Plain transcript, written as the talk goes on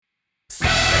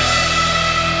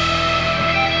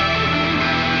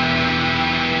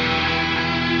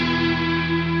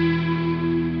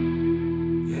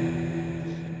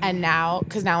now,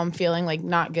 because now I'm feeling like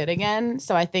not good again.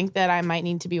 So I think that I might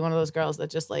need to be one of those girls that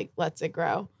just like lets it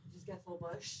grow. Just get full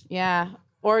bush. Yeah.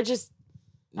 Or just,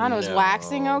 I don't know, is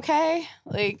waxing okay?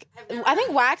 Like, I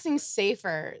think waxing's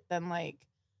safer than like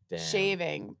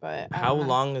shaving, but how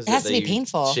long is it has that to be you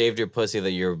painful. Shaved your pussy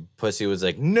that your pussy was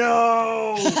like,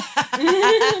 no.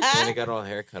 And it got all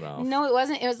hair cut off. No, it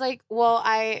wasn't. It was like, well,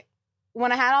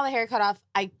 when I had all the hair cut off,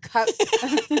 I cut.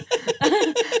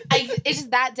 It's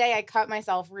just that day I cut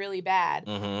myself really bad,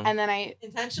 and then I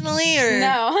intentionally or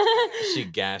no. She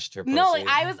gashed her pussy. No, like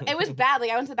it was bad.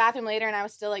 Like I went to the bathroom later, and I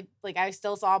was still like I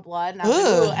still saw blood, and I was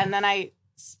like, ooh, and then I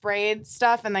sprayed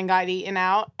stuff, and then got eaten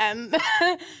out, and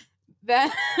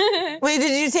then. Wait,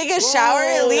 did you take a shower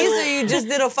at least, or you just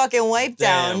did a fucking wipe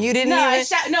down? Damn. You didn't I even.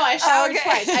 showered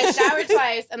twice. I showered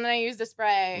twice, and then I used a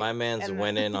spray. My man's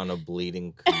went in on a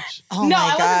bleeding cooch. Oh my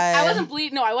God. I wasn't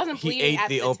bleeding. No, I wasn't He bleeding. ate at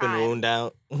the open time. wound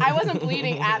out. I wasn't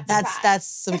bleeding at the time. That's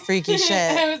some freaky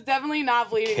shit. I was definitely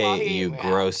not bleeding. while Kate, he you ate me out.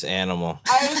 gross animal.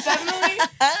 I was definitely.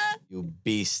 You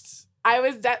beast.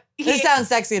 This sounds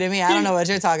sexy to me. I don't know what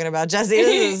you're talking about, Jesse.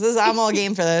 This is I'm all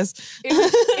game for this.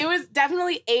 It was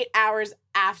definitely 8 hours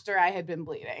after I had been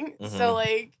bleeding, so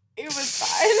like it was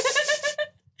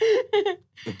fine.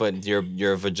 But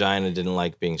your vagina didn't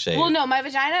like being shaved. Well, no, my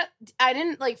vagina. I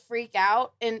didn't like freak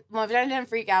out, and my vagina didn't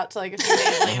freak out till like a few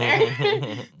days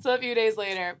later. So a few days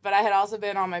later, but I had also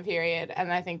been on my period,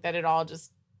 and I think that it all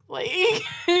just. Like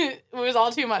it was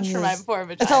all too much for my poor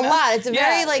vagina. It's a lot. It's a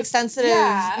very like sensitive,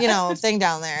 thing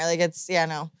down there. Like it's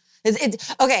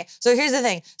It's okay. So here's the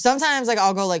thing. Sometimes like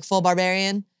I'll go like full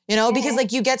barbarian, because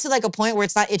like you get to like a point where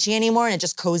it's not itchy anymore and it's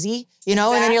just cozy, and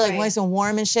then you're like nice and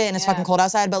warm and shit, and it's fucking cold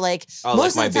outside. But like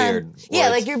most like of the my time,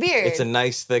 beard. like your beard. It's a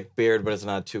nice thick beard, but it's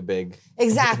not too big.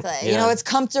 Exactly. Yeah. It's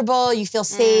comfortable. You feel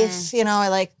safe. It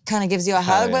like kind of gives you a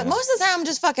hug. yeah. But most of the time, I'm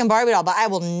just fucking Barbie doll. But I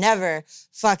will never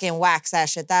fucking wax that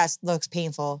shit. That looks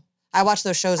painful. I watch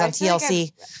those shows on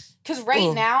TLC. Because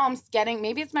now I'm getting,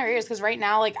 maybe it's my ears, because right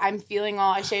now like I'm feeling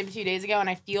I shaved a few days ago and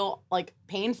I feel like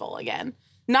painful again.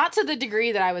 Not to the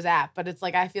degree that I was at, but it's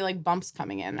like I feel like bumps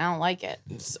coming in. I don't like it.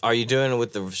 Are you doing it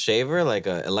with the shaver, like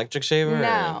an electric shaver?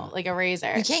 No, like a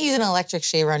razor. You can't use an electric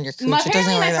shaver on your cooch.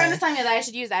 Apparently my friend was telling me that I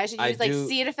should use that. I should use like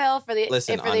Cetaphil for the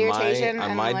irritation. On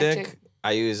and my electric. dick,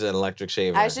 I use an electric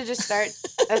shaver. I should just start.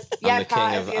 I'm a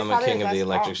king of the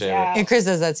electric shaver. Yeah. And Chris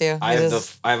does that too. I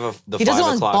have the he does 5 it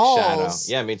on o'clock balls.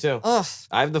 shadow. Yeah, me too. Ugh.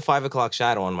 I have the 5 o'clock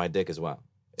shadow on my dick as well.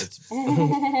 It's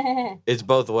it's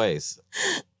both ways.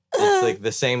 It's like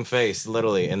the same face,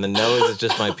 literally, and the nose is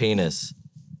just my penis.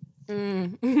 I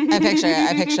picture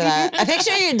that. I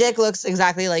picture your dick looks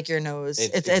exactly like your nose.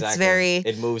 It's very.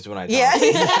 It moves when I talk. Yeah.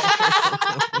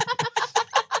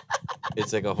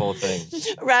 It's like a whole thing.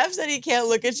 Raph said he can't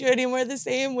look at you anymore the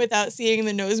same without seeing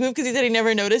the nose move because he said he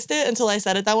never noticed it until I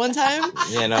said it that one time.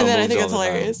 Yeah, no. And then I moves think all it's the time.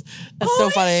 hilarious. That's so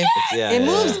funny. It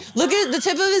moves. Look at the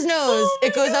tip of his nose.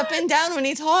 It goes up and down when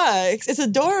he talks. It's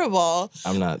adorable.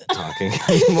 I'm not talking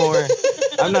anymore.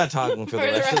 I'm not talking for the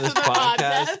rest of this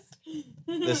podcast.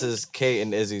 This is Kate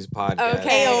and Izzy's podcast.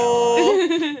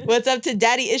 Okay. What's up to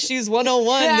Daddy Issues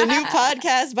 101, the new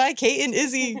podcast by Kate and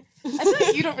Izzy. I feel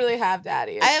like you don't really have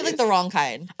daddy issues. I have like the wrong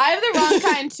kind. I have the wrong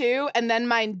kind too, and then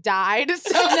mine died.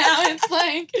 So now it's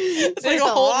like like a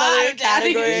whole other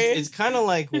daddy category. It's kind of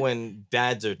like when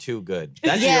dads are too good.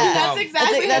 That's Yeah. your That's problem.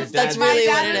 exactly That's my really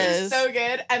dad what it was is. so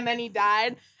good, and then he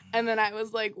died. And then I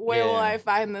was like, where will I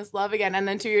find this love again? And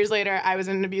then 2 years later, I was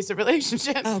in an abusive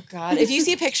relationship. Oh, God. If you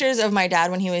see pictures of my dad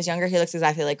when he was younger, he looks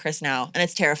exactly like Chris now. And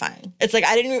it's terrifying. It's like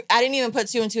I didn't even put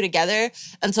 2 and 2 together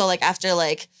until like after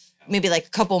like maybe like a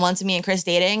couple months of me and Chris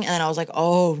dating. And then I was like,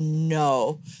 oh,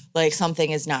 no. Like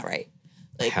something is not right.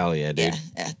 Like, Hell yeah, dude.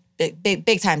 Yeah.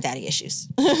 Big time daddy issues.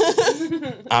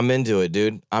 I'm into it,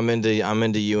 dude. I'm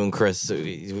into you and Chris.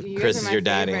 Chris is your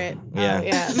daddy. Favorite. Yeah.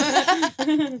 Oh,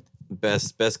 yeah.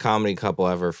 Best comedy couple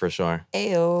ever for sure.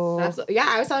 Ayo. Yeah,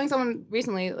 I was telling someone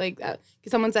recently, like, because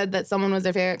someone said that someone was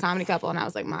their favorite comedy couple, and I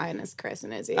was like, mine is Chris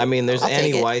and Izzy. I mean, there's I'll take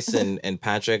Annie it. Weiss and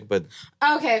Patrick, but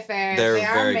okay, fair. They're they a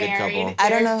are very good married. couple. I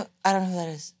don't know who that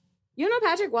is. You don't know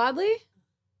Patrick Wadley?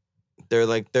 they're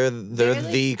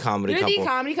Really? the comedy They're couple. the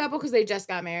comedy couple because they just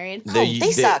got married. They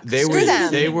suck. They Screw were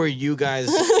them. they were you guys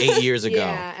 8 years ago.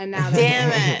 Yeah, and now they're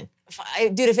Damn it.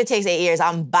 Dude, if it takes 8 years,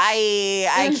 I'm bye.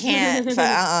 I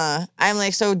can't. I'm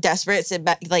like so desperate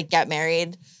to get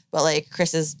married, but like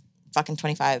Chris is fucking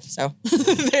 25, so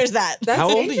there's that. That's How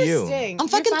old are you? interesting. I'm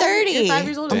fucking You're 30. You're 5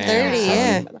 years older. I'm 30,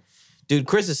 yeah. Dude,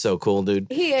 Chris is so cool, dude.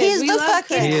 He is. He's We the love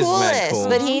fucking Chris. He is mad coolest, cool.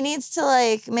 but he needs to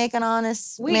like make an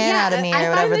honest man yeah, out of me I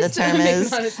or find whatever the this to term make an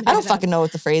is. honest I man don't fucking know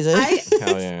what the phrase is.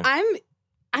 Hell yeah. I'm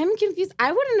I'm confused.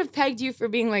 I wouldn't have pegged you for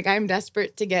being like, I'm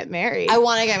desperate to get married. I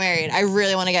want to get married. I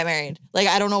really want to get married. Like,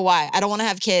 I don't know why. I don't want to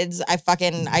have kids.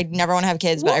 I never want to have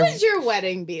kids. What but would your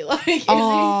wedding be like?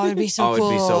 Oh, it'd be so cool.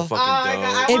 It'd be so fucking my dope.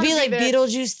 God, I It'd wanna be like there.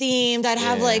 Beetlejuice themed. I'd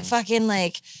have Yeah. like fucking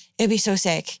like, it'd be so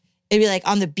sick. It'd be like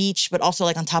on the beach, but also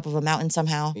like on top of a mountain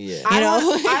somehow. Yeah. You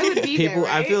know? I would be People,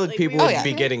 there, I right? feel like people Oh, would yeah.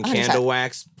 be getting 100%. candle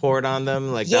wax poured on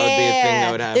them. Like that would be a thing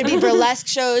that would happen. There'd be burlesque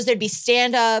shows. There'd be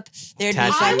stand up. There'd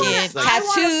Tattoos. be I fucking wanna- like-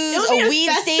 tattoos, a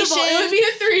weed station. It would be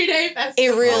a 3-day festival.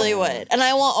 It really would. And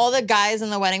I want all the guys in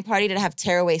the wedding party to have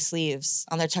tearaway sleeves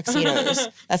on their tuxedos.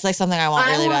 That's like something I want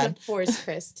really want bad. to force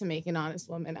Chris to make an honest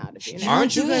woman out of you. He Now.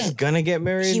 Aren't you do guys it. gonna get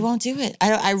married? He won't do it.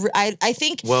 I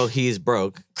think. Well, he's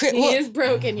broke. Chris- He well, is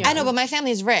broken. Young. I know, but my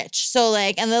family's rich. So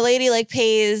like, and the lady like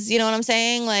pays, you know what I'm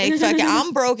saying? Like, fucking,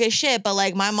 I'm broke as shit, but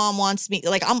like my mom wants me,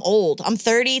 like I'm old. I'm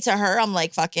 30 to her. I'm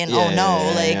like fucking, oh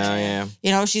no. Like, yeah.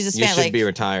 you know, she's a You fan. should Like, be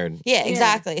retired. yeah,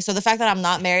 exactly. So the fact that I'm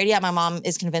not married yet, my mom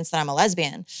is convinced that I'm a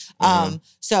lesbian.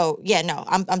 So yeah, no,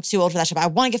 I'm too old for that shit. But I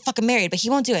want to get fucking married, but he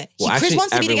won't do it. Well, Chris actually,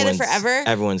 wants to be together everyone's- forever.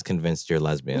 Everyone's convinced you're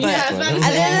lesbian. Yeah, But- I was about to And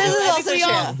say, then this is I think also we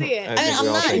all true. see it. I I mean, think I'm we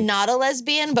all not think- not a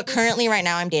lesbian, but currently right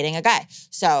now I'm dating a guy.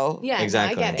 So Yeah, no,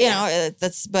 Exactly. I get it. you know,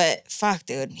 but fuck,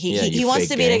 dude. Yeah, He you wants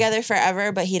fake to be gay. together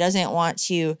forever, but he doesn't want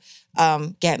to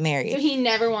get So married. he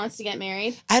never wants to get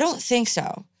married. I don't think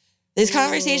so. This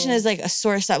conversation is like a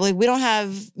sore subject. Like we don't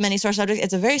have many sore subjects.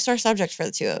 It's a very sore subject for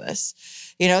the two of us.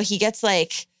 You know, he gets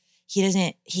like he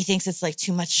thinks it's like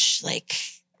too much like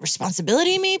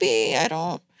responsibility. Maybe I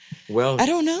don't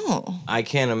know. I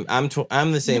can't.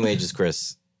 I'm the same age as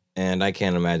Chris, and I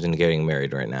can't imagine getting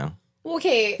married right now.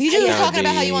 Okay. You just were That would talking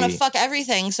about how you want to be- fuck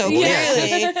everything. So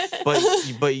Yeah.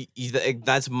 clearly,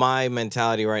 That's my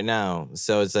mentality right now.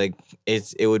 So it's like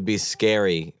it would be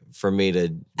scary for me to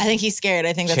I think he's scared.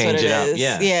 I think that's what Change it it up, is.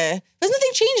 yeah. Yeah. Because nothing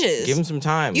changes. give him some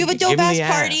time. You have a Give him dope ass the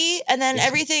party, and then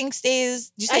everything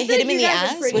stays. Did you say I hit think him in you the guys are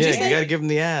ass? pretty- What'd Yeah, you you say? gotta give him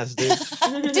the ass,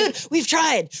 dude. Dude, we've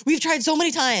tried. We've tried so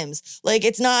many times. Like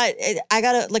it's not. I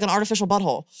got like an artificial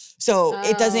butthole, so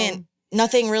it doesn't.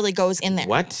 Nothing really goes in there.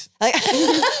 What? Like,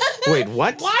 Wait,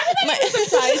 what? Why did I even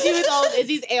surprise you with all of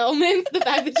Izzy's ailments? The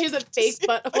fact that she has a fake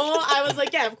butthole. I was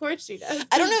like, yeah, of course she does.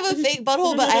 I don't have a fake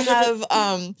butthole, but I have.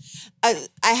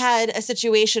 I had a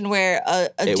situation where a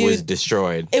It dude. was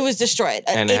destroyed. It was destroyed.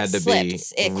 And it had to be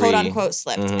slipped. It quote unquote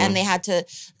slipped, Mhm. and they had to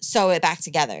sew it back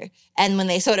together. And when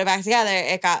they sewed it back together,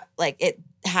 it got like it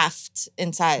halved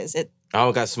in size. It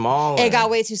Got small. got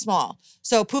way too small.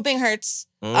 So pooping hurts.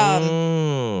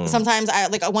 Sometimes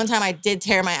one time I did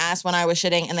tear my ass when I was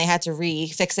shitting, and they had to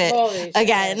refix it Holy shit.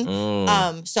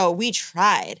 again. So we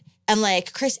tried, and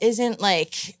like Chris isn't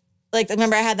like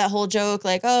remember I had that whole joke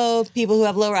like, oh, people who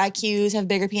have lower IQs have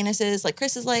bigger penises. Like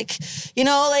Chris is like, you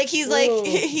know, like he's like Ooh.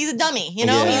 he's a dummy. You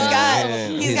know,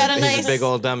 he's got a nice He's a big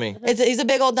old dummy. He's a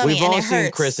big old dummy, We've and all it seen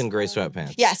hurts. Chris in gray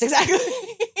sweatpants. Yes, exactly.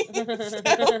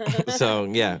 So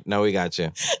yeah, no, we got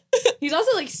you. He's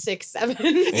also like 6'7".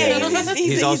 Yeah,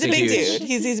 he's also a big huge. dude.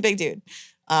 He's a big dude.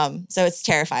 So it's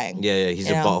terrifying. Yeah, he's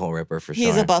You a know, butthole ripper for sure.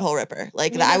 He's a butthole ripper.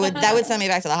 Like that would send me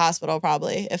back to the hospital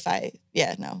probably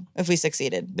if we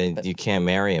succeeded. Then But you can't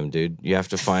marry him, dude. You have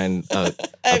to find a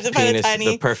I have to find a penis, tiny-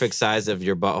 the perfect size of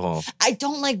your butthole. I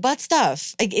don't like butt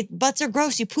stuff. Like butts are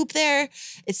gross. You poop there.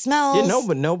 It smells. Yeah, no,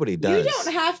 but nobody You does.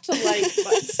 don't have to like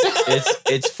butt stuff.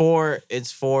 It's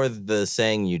for the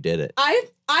saying you did it.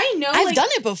 I know I've like, done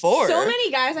it before. So many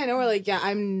guys I know are like, yeah,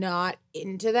 I'm not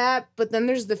into that. But then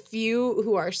there's the few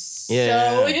who are so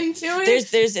Yeah. into it.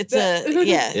 There's it's a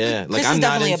yeah. Yeah, like Chris I'm is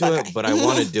not definitely a into butt it, guy. but I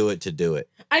want to do it to do it.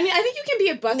 I mean, I think you can be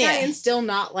a butt guy Yeah. and still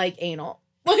not like anal.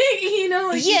 Like, you know,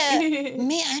 like Yeah,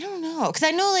 me. I don't know, because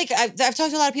I know like I've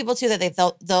talked to a lot of people too that they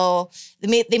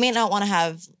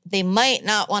might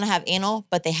not want to have anal,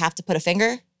 but they have to put a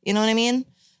finger. You know what I mean?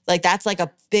 Like that's like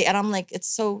a big, and I'm like, it's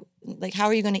so like, how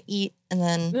are you gonna eat and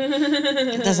then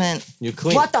it doesn't? You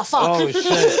clean. What the fuck? Oh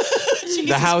shit!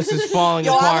 The house is falling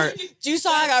Yo, apart. You saw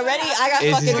I got ready. I got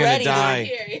Izzy's fucking gonna ready.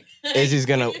 die.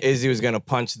 Izzy was gonna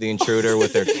punch the intruder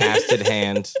with her casted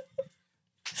hand.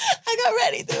 I got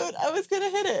ready, dude. I was gonna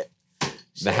hit it.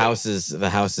 The house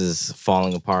is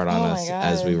falling apart on Oh my us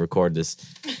as we God. record this.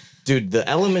 Dude, the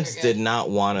elements did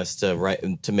not want us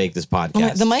to make this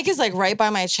podcast. The mic is like right by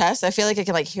my chest. I feel like I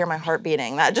can like hear my heart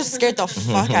beating. That just scared the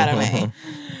fuck out of me.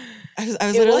 I was It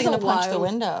literally was a gonna punch the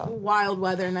window. Wild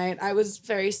weather night. I was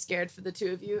very scared for the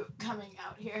two of you coming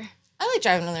out here. I like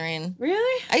driving in the rain.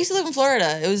 Really? I used to live in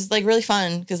Florida. It was like really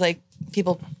fun because like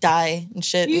people die and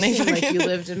shit. You and they seem like fucking- you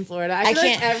lived in Florida. I I feel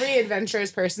like can't- every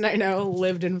adventurous person I know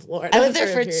lived in Florida. I lived there a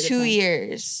for period of 2 time.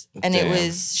 years and it Damn.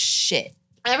 was shit.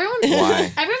 Everyone,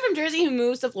 Why? everyone from Jersey who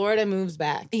moves to Florida moves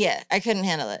back. Yeah, I couldn't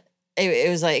handle it. it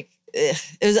was like, ugh.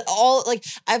 It was all like,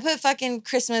 I put fucking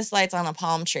Christmas lights on a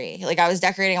palm tree. Like I was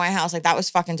decorating my house. Like that was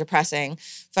fucking depressing.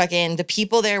 Fucking the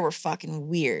people there were fucking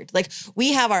weird. Like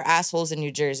we have our assholes in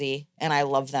New Jersey and I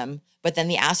love them. But then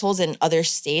the assholes in other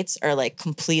states are like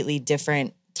completely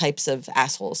different types of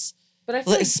assholes. But I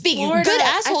feel like Speaking Florida, good I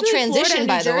asshole feel like transition, Florida and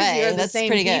by New the Jersey way. are the That's same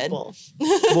pretty people.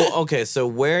 Well, okay, so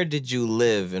where did you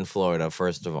live in Florida,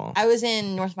 first of all? I was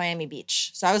in North Miami Beach.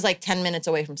 So I was like 10 minutes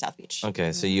away from South Beach.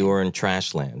 Okay, so you were in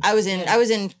trash land. I was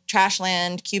in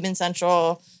Trashland, Cuban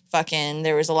Central, fucking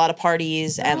there was a lot of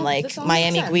parties and like this all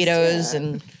Miami makes sense, Guidos yeah.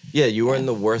 and Yeah, you were in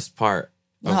the worst part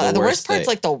of no, the worst state. part's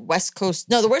like the West Coast.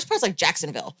 No, the worst part's like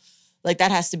Jacksonville. Like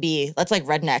that has to be that's like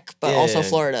redneck, but also Yeah,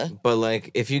 Florida. But like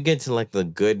if you get to like the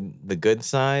good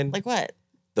side, Like what?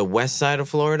 the west side of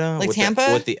Florida, Like with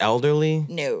Tampa? with the elderly.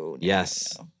 No.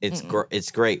 Yes, no. it's it's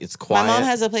great. It's quiet. My mom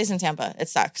has a place in Tampa. It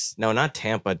sucks. no, not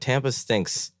Tampa. Tampa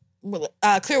stinks.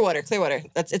 Clearwater.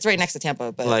 It's right next to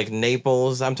Tampa, but Like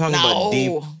Naples. I'm talking about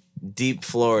no. deep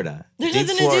Florida. There's deep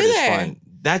nothing to do Florida's there. fun.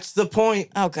 That's the point.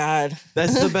 Oh God.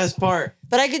 That's the best part.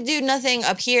 But I could do nothing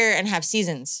up here and have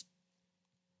seasons.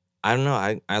 I don't know.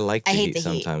 I like the I hate heat the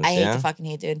heat. sometimes. I hate yeah? the fucking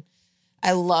heat, dude.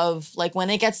 I love like when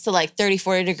it gets to like 30,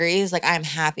 40 degrees, like I'm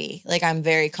happy. Like I'm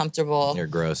very comfortable. You're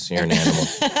gross. You're an animal.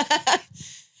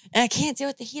 And I can't deal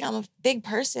with the heat. I'm a big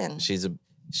person. She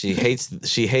hates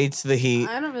the heat.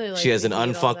 I don't really like She has the an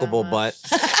heat all that unfuckable much.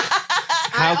 butt.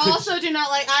 I could- also do not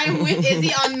like. I am with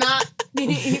Izzy on not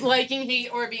liking heat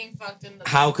or being fucked in the.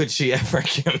 How could she ever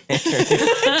get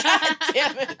married? God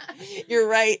damn it. You're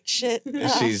right. Shit. Oh,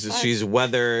 fuck. she's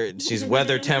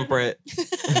weather temperate.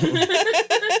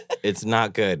 It's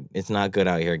not good. It's not good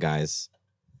out here, guys.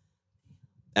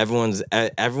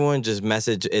 Everyone just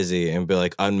message Izzy and be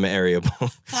like unmarriable,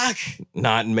 Fuck.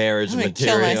 not marriage I'm gonna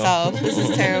material. kill myself. This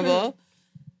is terrible.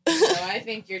 No, I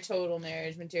think you're total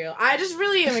marriage material. I just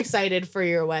really am excited for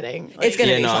your wedding. It's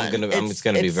gonna Yeah, be no, fun. it's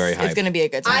gonna be very hype. It's gonna be a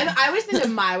good time. I always think that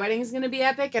my wedding is gonna be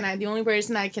epic, and the only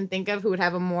person I can think of who would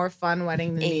have a more fun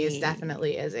wedding than me is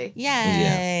definitely Izzy.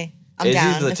 Yay. I'm Izzy's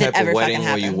down. the if it type ever of wedding fucking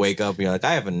where you happens. wake up and you're like,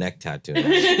 I have a neck tattoo. Now.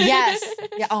 Yes.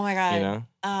 Yeah. Oh my God. You know,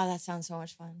 Oh, that sounds so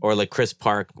much fun. or like Chris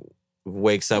Park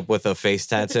wakes up with a face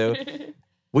tattoo.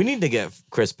 We need to get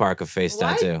Chris Park a face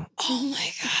What? tattoo. Oh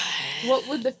my God. What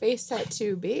would the face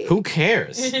tattoo be? Who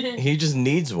cares? He just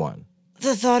needs one.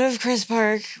 The thought of Chris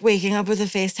Park waking up with a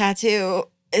face tattoo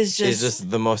is It's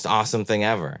just the most awesome thing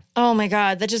ever. oh my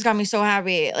God, that just got me so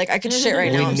happy. Like I could shit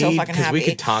right now. I'm so fucking happy. we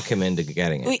could talk him into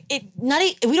getting it.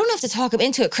 We don't have to talk him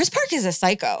into it. Chris Park is a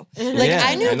psycho. Like Yeah,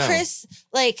 I knew I know. Chris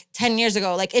like 10 years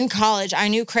ago. Like in college, I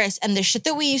knew Chris, and the shit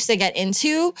that we used to get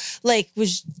into like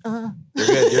was. You're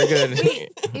good. You're good. Wait,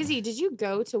 Izzy, did you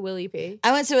go to Willie P?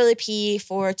 I went to Willie P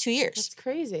for 2 years. That's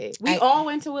crazy. We I- all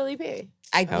went to Willie P.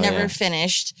 I Hell never yeah.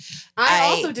 finished. I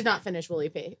also did not finish Willie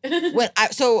P.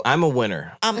 I'm a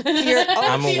winner. You're,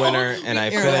 I'm a winner, and I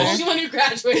You're The finished. only one who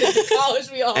graduated from college.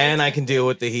 We all. And I can deal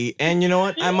with the heat. And you know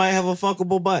what? I might have a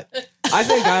fuckable butt. I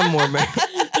think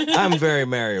I'm I'm very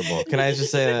marriable. Can I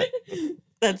just say that?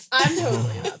 that's I'm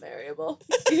totally not variable.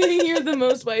 You're the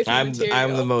most wifey I'm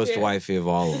material. the most wifey of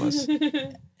all of us.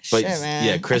 But shit, man.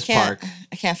 yeah, Chris I can't- Park.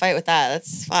 I can't fight with that.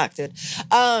 That's fucked, dude.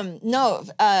 No,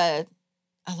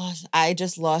 I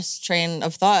just lost train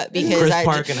of thought because Chris I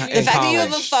Park the in fact that you have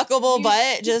a college. fuckable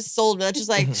butt just sold me. That's just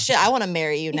like shit. I want to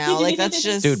marry you now. Like that's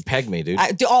just Dude, peg me, dude.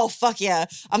 oh fuck yeah!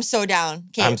 I'm so down.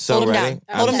 Okay, I'm so hold him ready.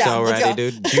 Down. Hold I'm him down. so Let's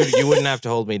ready, go. dude. You wouldn't have to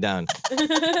hold me down.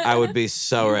 I would be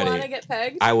so You ready. want to get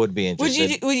pegged? I would be Would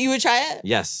interested. you would try it?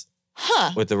 Yes,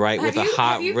 Huh? with a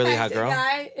Have you really pegged hot a girl.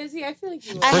 Guy? Izzy, I feel like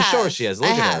you. I are. For have. sure she has. Look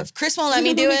I at her. have. Chris won't let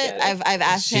me do it. I've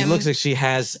asked She him. looks like she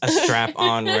has a strap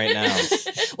on right now.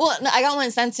 Well, no, I got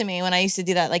one sent to me when I used to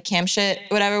do that, like cam shit,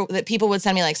 whatever. That people would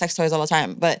send me like sex toys all the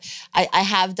time. But I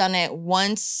have done it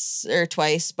once or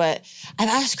twice. But I've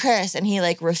asked Chris, and he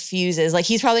like refuses. Like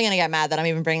he's probably gonna get mad that I'm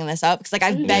even bringing this up because like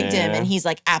I've begged him, Yeah. and he's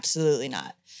like absolutely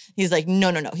not. He's like no.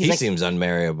 He's He like seems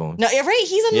unmarriable. no, yeah, right.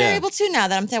 He's Yeah. unmarriable too now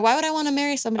that I'm thinking, why would I want to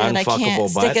marry somebody that I Unfuckable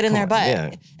can't butt? stick it in their Come on, butt?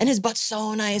 yeah. And his butt's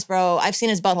so nice, bro. I've seen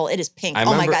his butthole. It is pink. I Oh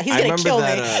my remember- God, he's I gonna remember kill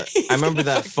that, me. I remember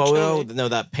that He's gonna kill photo, me. no,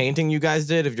 that painting you guys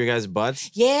did of your guys' butts.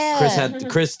 Yeah.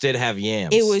 Chris did have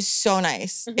yams. It was so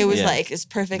nice. It was Yeah. like it's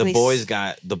perfectly.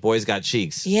 the boys got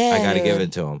cheeks. Yeah, I gotta give dude.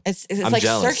 it to him. It's I'm like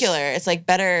jealous. circular. It's like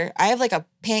better. I have like a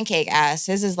pancake ass.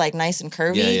 His is like nice and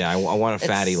curvy. Yeah. I want a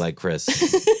fatty It's- like Chris.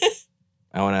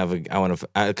 I want to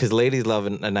because ladies love a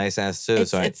nice ass too.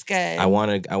 So It's good. I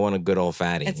want a good old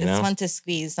fatty. It's you know? fun to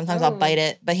squeeze. Sometimes I'll Oh. bite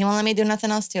it, but he won't let me do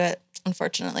nothing else to it.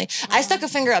 Unfortunately, I stuck a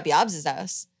finger up Yobs'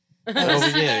 ass. Oh,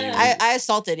 but yeah. I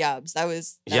assaulted Yobs. That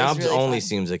was Yobs really only fun.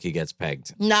 seems like he gets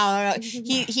pegged. No.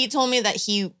 He told me that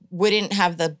he wouldn't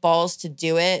have the balls to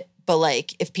do it, but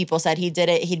like if people said he did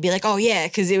it, he'd be like, "Oh yeah,"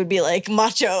 because it would be like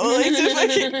macho, like to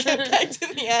fucking get pegged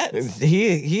in the ass. He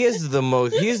is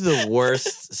he's the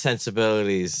worst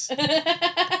sensibilities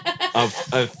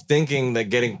of thinking that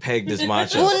getting pegged is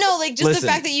macho. Well, no, like just Listen. the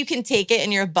fact that you can take it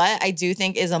in your butt, I do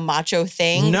think is a macho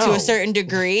thing to No. a certain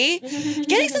degree.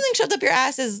 Getting something shoved up your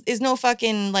ass is no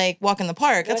fucking like walk in the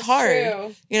park. That's hard.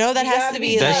 True. You know, that You has gotta to be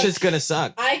be That like, shit's gonna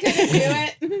suck. I couldn't do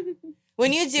it.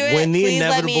 when you do it, When the please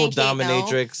let me inevitable and Kate know.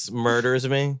 dominatrix murders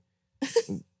me,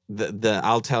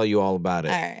 I'll tell you all about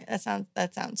it. All right,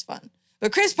 that sounds fun.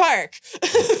 But Chris Park, Yeah.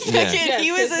 fucking,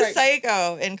 he was Chris a Park.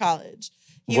 psycho in college.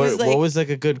 He What, was like what was like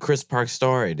a good Chris Park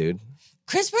story, dude?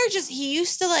 Chris Park he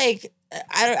used to like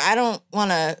I don't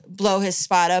want to blow his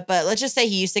spot up, but let's just say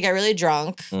he used to get really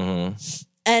drunk Mm-hmm.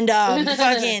 and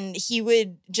fucking he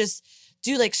would just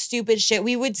do like stupid shit.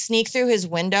 We would sneak through his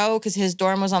window because his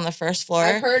dorm was on the first floor.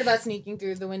 I've heard about sneaking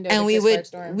through the window. And to we Chris would Park's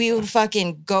dorm. we would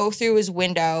fucking go through his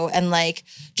window and like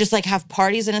just like have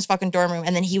parties in his fucking dorm room,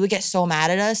 and then he would get so mad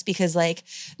at us because like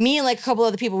me and like a couple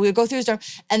other people, we would go through his dorm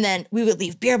and then we would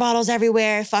leave beer bottles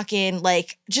everywhere, fucking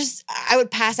like just I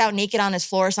would pass out naked on his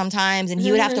floor sometimes, and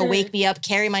he would have to wake me up,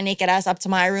 carry my naked ass up to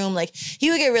my room. Like he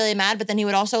would get really mad, but then he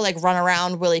would also like run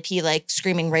around Willie P like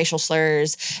screaming racial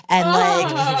slurs and like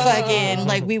fucking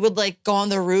like we would like go on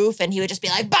the roof and he would just be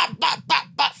like bop bop bop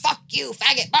bop fuck you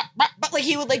faggot bop bop bop. Like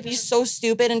he would like be so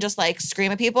stupid and just like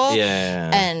scream at people. Yeah.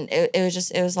 And it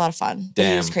was a lot of fun.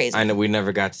 Damn. It was crazy. I know we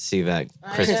never got to see that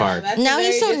I Chris know, Park. that's a Now very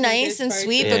he's so different nice Chris and Park.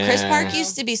 sweet, but Chris Yeah. Park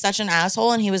used to be such an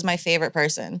asshole, and he was my favorite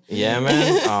person. Yeah,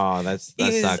 man. Oh, that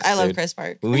sucks. I love dude. Chris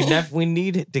Park. We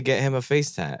need to get him a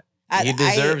face tat. He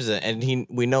deserves it, and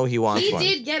we know he wants He one.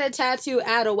 did get a tattoo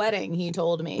at a wedding, he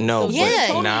told me. No, so but he Yeah.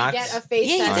 told not- me to get a face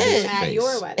Yeah, he tattoo did. at Face.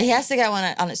 your wedding. He has to get one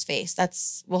on his face.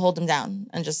 We'll hold him down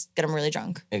and just get him really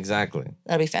drunk. Exactly.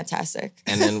 That'll be fantastic.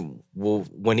 And then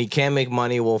when he can't make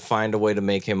money, we'll find a way to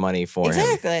make him money for him.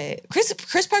 Exactly.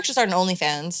 Chris Park should start an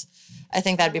OnlyFans. I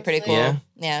think that'd be pretty cool. Yeah?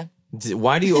 Yeah.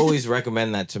 Why do you always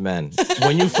recommend that to men?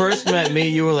 When you first met me,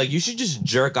 you were like, you should just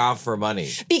jerk off for money.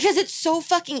 Because it's so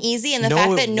fucking easy, and the No,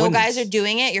 fact it that no wouldn't. guys are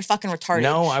doing it, you're fucking retarded.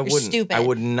 No, I You're wouldn't. Stupid. I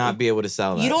would not be able to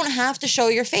sell that. You don't have to show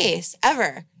your face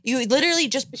ever. You literally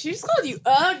just. She just called you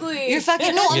ugly. You're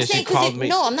fucking. No, I'm Yeah, she saying called because. me-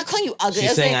 No, I'm not calling you ugly.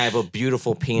 She's I'm saying I have a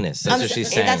beautiful penis. That's what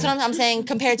she's saying. That's what I'm saying.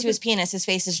 Compared to his penis, his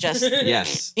face is just.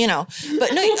 Yes. You know,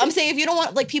 but no, I'm saying if you don't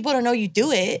want like people to know you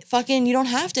do it, fucking, you don't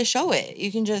have to show it.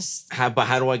 You can just. But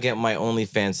how do I get my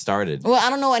OnlyFans started? Well, I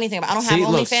don't know anything about. I don't have See,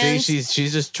 look, OnlyFans.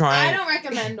 she's just I trying. don't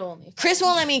recommend only. Chris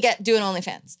won't let me do an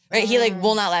OnlyFans, right? He like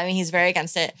will not let me. He's very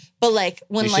against it. But like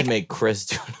when You like should make Chris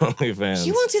do an OnlyFans.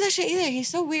 he won't do that shit either. He's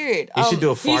so weird. He should do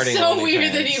a He's farting so OnlyFans.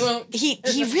 weird that he won't. He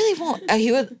really won't.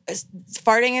 He would.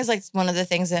 Farting is like one of the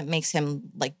things that makes him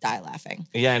like die laughing.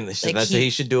 Yeah, and so Like, he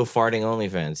should do a farting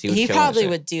OnlyFans. He would He kill that probably shit.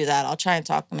 would do that. I'll try and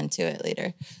talk him into it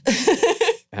later.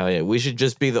 Hell yeah. We should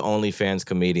just be the OnlyFans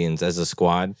comedians as a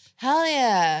squad. Hell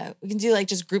yeah. We can do like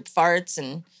just group farts,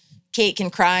 and Kate can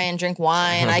cry and drink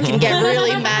wine. I can get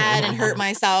really mad and hurt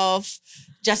myself.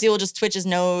 Jesse will just twitch his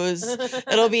nose.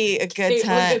 It'll be a good Kate will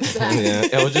time. get sad.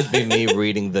 Yeah, it would just be me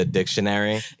reading the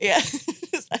dictionary. Yeah. I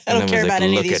And don't then care was like, about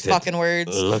any of "Look these at it. fucking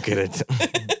words. Look at it.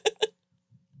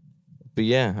 But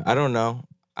yeah, I don't know.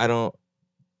 I don't.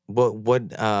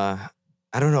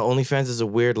 I don't know. OnlyFans is a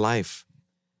weird life.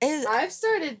 I've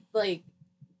started like.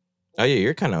 Oh yeah,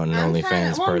 you're kind of an I'm OnlyFans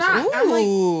kinda- well, person. not- I'm like-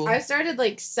 Ooh. I started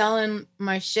like selling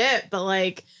my shit, but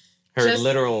like. Her just-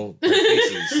 literal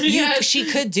feces. Yes. She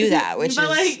could do that, which but is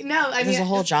like no, I there's mean a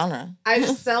whole genre. I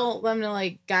just sell them to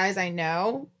like guys I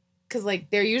know because like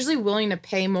they're usually willing to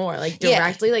pay more like Yeah.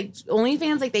 directly. Like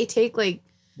OnlyFans, like they take like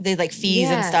They like fees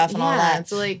and stuff and all that.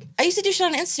 So like I used to do shit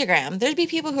on Instagram. There'd be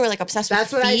people who are like obsessed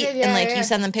That's with what I feet, did, yeah, and like yeah. you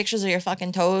send them pictures of your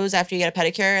fucking toes after you get a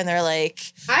pedicure, and they're like,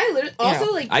 I literally also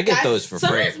know, like I get guys- those for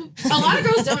free. sometimes- A lot of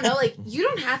girls don't know like you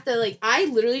don't have to like I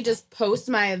literally just post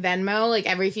my Venmo like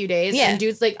every few days. Yeah. And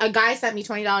dudes like a guy sent me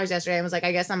 $20 yesterday and was like,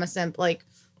 I guess I'm a simp. Like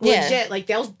Yeah. legit. Like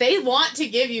they want to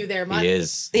give you their money. He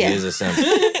is. Yeah. He is a simp.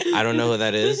 I don't know who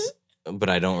that is, but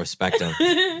I don't respect him.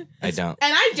 I don't.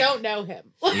 And I don't know him.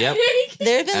 Yep.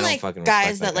 there have I been don't like fucking guys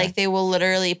respect that that guy. like they will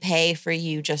literally pay for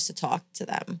you just to talk to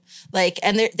them. Like,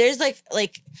 and there's like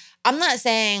I'm not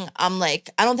saying I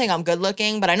don't think I'm good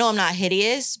looking, but I know I'm not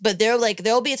hideous. But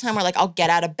there'll be a time where like I'll get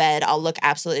out of bed, I'll look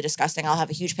absolutely disgusting, I'll have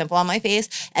a huge pimple on my face,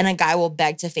 and a guy will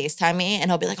beg to FaceTime me, and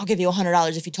he'll be like, I'll give you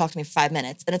 $100 if you talk to me for 5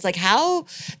 minutes. And it's like, how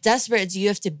desperate do you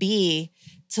have to be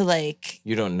to like?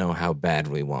 You don't know how bad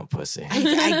we want pussy.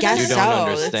 I guess You so. don't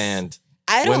It's- understand.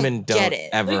 I don't Women don't get it.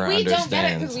 ever Like, we understand. don't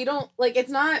get it because we don't like. It's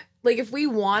not like if we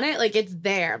want it, like it's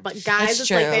there. But guys, That's it's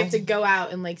true. like they have to go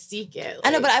out and like seek it. I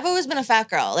know, like- but I've always been a fat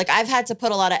girl. Like I've had to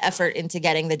put a lot of effort into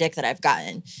getting the dick that I've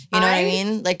gotten. You know what I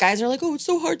mean? Like guys are like, "Oh, it's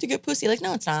so hard to get pussy." Like,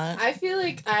 no, it's not. I feel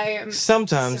like I am.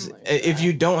 Sometimes, similar to if that.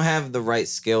 you don't have the right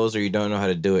skills or you don't know how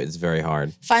to do it, it's very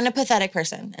hard. Find a pathetic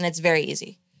person, and it's very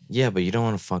easy. Yeah, but you don't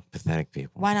want to fuck pathetic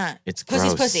people. Why not? It's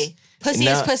Pussy's gross. pussy. Pussy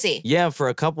No, is pussy. Yeah, for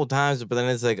a couple times, but then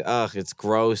it's like, ugh, it's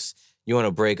gross. You want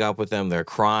to break up with them. They're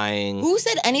crying. Who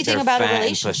said anything They're about a fat and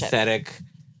relationship? pathetic.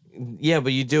 Yeah,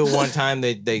 but you do it one time,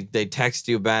 they text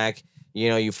you back. You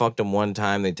know, you fucked them one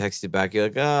time, they text you back. You're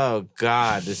like, oh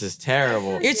God, this is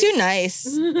terrible. You're too nice.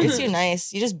 You're too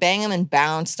nice. You just bang them and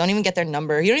bounce. Don't even get their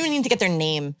number. You don't even need to get their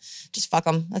name. Just fuck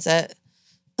them. That's it.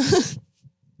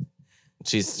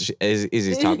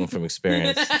 Izzy's talking from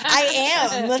experience.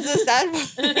 I am. That's the sad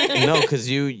part. No, because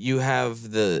you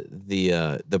have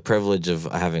the privilege of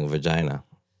having a vagina.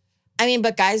 I mean,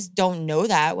 but guys don't know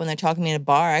that when they're talking to me in a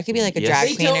bar. I could be like a Yes. drag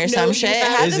They queen don't or know some you shit.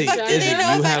 have How Izzy, the fuck do Izzy, they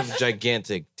know you that? have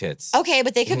gigantic tits. Okay,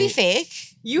 but they could be fake.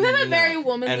 You have a No. very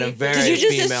womanly. And a face. very Did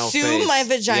you just female assume face. my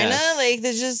vagina? Yes. Like,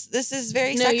 this is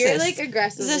very No, sexist. you're like This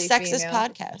aggressively. is a sexist female.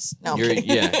 podcast. No, I'm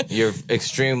kidding. You're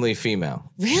extremely female.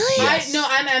 Really? Yes.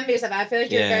 I'm envious of that. I feel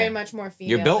like you're Yeah. very much more female.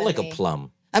 You're built than like a me.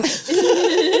 plum. I feel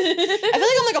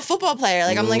like I'm like a football player.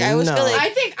 Like I'm like I always No. feel like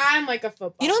I think I'm like a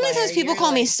football. you know how many player. times people You're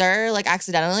call me like- sir like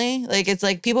accidentally? Like it's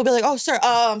like people be like, "Oh, sir.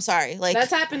 Oh, I'm sorry." Like That's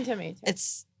happened to me. Too.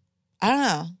 it's I don't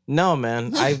know. No,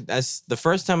 man. As the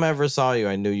first time I ever saw you,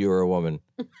 I knew you were a woman.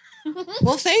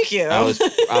 Well, thank you. I was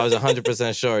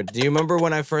 100% sure. Do you remember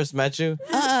when I first met you?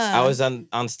 I was on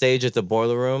stage at the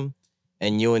Boiler Room,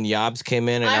 and you and Yobs came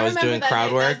in, and I was remember doing that crowd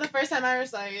night. work. That was the first time I ever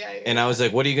saw you. Yeah, And I was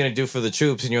like, "What are you gonna do for the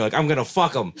troops?" And you're like, "I'm gonna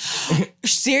fuck them."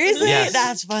 Seriously? Yes.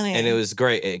 That's funny. And it was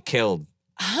great. It killed.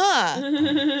 Huh.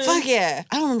 Fuck yeah.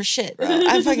 I don't remember shit, bro.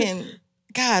 I fucking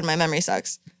God, my memory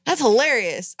sucks. That's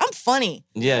hilarious. I'm funny.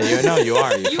 Yeah, you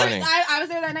are. You're You funny. I was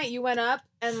there that night. You went up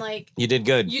and like You did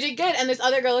good. you did good. And this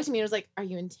other girl looked at me and was like, "Are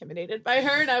you intimidated by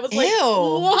her?" And I was like, Ew.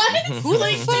 "What?" Who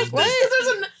the fuck? What?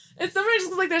 It's somewhere just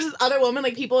 'cause, like there's this other woman.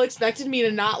 Like people expected me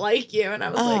to not like you, and I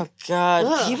was Oh like, God.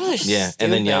 ugh. People are Yeah, stupid,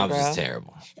 and then Yobs bro. is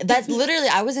terrible. That's literally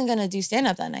I wasn't gonna do stand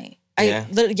up that night. Yeah.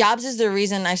 Yobs is the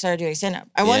reason I started doing stand up.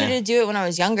 I wanted Yeah. to do it when I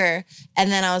was younger,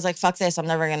 and then I was like, "Fuck this! I'm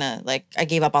never gonna like." I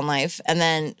gave up on life, and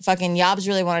then fucking Yobs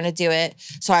really wanted to do it,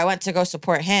 so I went to go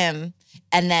support him,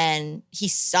 and then he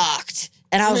sucked,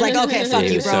 and I was like, "Okay, fuck Yeah, he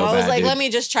you, was bro." so I was bad, like, dude. "Let me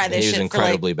just try this He was shit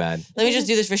incredibly bad. Let me just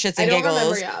do this for shits I and don't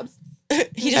giggles." remember Yobs.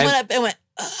 He just went up and went.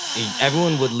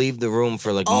 Everyone would leave the room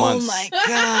for like Oh months. my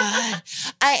God.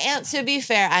 I am, to be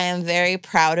fair, I am very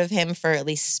proud of him for at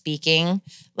least speaking.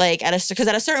 Like, because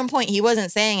at a certain point, he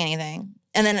wasn't saying anything.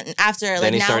 And then after, like,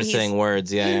 Then he now started he's. saying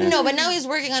words. Yeah. No, but now he's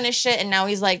working on his shit, and now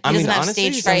he's like, he I mean, doesn't have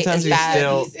honestly, stage fright sometimes as he's bad.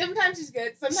 still- Sometimes he's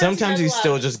good. Sometimes he does a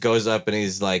still lot. just goes up and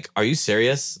he's like, "Are you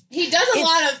serious?" He does a It's-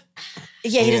 lot of.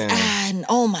 Yeah, he Yeah. does. And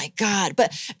oh my God.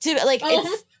 But to like,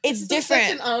 it's different.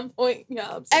 Such an on point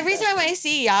Yobs. Every time I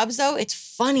see Yobs, though, it's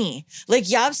funny. Like,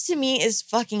 Yobs to me is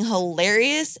fucking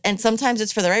hilarious. And sometimes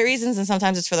it's for the right reasons and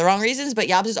sometimes it's for the wrong reasons. But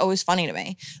Yobs is always funny to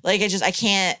me. Like, I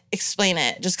can't explain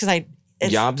it just because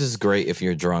it's, Yobs is great if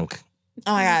you're drunk.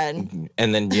 oh my God.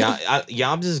 And then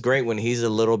Yobs is great when he's a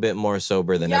little bit more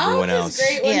sober than Yobs everyone is else.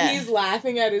 great when Yeah. he's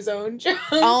laughing at his own jokes.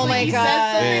 Oh my Like, he says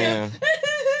God. something Yeah.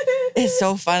 It's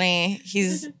so funny.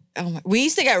 We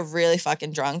used to get really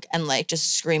fucking drunk and like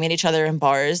just scream at each other in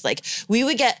bars. Like we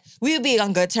would be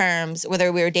on good terms,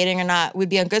 whether we were dating or not, we'd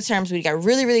be on good terms. We'd get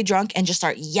really, really drunk and just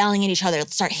start yelling at each other,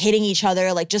 start hitting each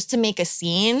other, like just to make a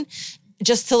scene,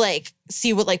 just to like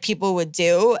see what like people would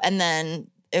do. And then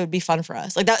it would be fun for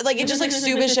us. Like that, like it's just like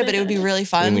stupid shit, but it would be really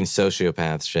fun. You mean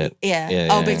sociopath shit? Yeah. Yeah,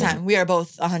 Oh, yeah, big yeah. time. We are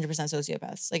both 100%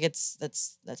 sociopaths. Like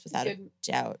that's without a Good.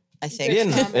 doubt, I think. Yeah,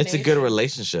 Good no, it's a good combination.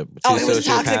 relationship. Two Oh, it was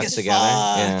toxic sociopaths as together.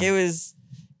 fuck. Yeah. It was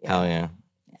Hell yeah.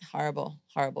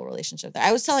 horrible relationship there.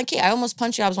 I was telling Kate, I almost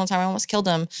punched Yobs one time. I almost killed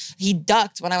him. He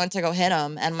ducked when I went to go hit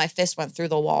him, and my fist went through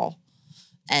the wall.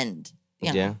 And you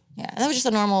know, Yeah. yeah. And that was just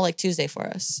a normal like Tuesday for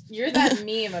us. You're that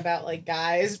meme about like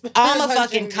guys. I'm a punching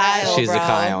fucking guys. Kyle. She's the bro.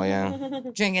 Kyle, yeah.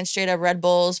 Drinking straight up Red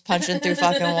Bulls, punching through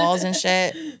fucking walls and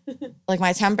shit. Like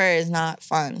my temper is not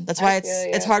fun. That's why I it's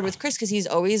feel it's ya. hard with Chris because he's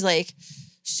always like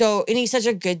so, and he's such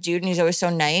a good dude and he's always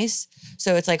so nice.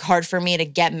 So it's like hard for me to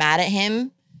get mad at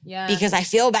him. Yeah. Because I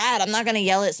feel bad. I'm not gonna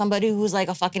yell at somebody who's like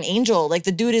a fucking angel. Like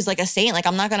the dude is like a saint. Like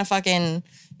I'm not gonna fucking,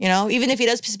 you know, even if he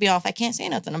does piss me off, I can't say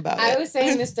nothing about I it. was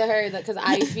saying this to her that because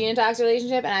I used to be in a toxic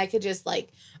relationship and I could just like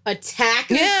attack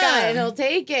this Yeah. guy and he'll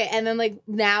take it. And then like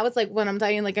now it's like when I'm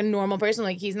talking like a normal person,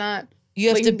 like he's not. You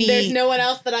have to be. There's no one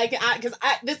else that I can, because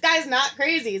this guy's not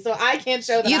crazy, so I can't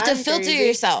show that. You have to I'm filter crazy.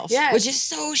 yourself, Yes. which is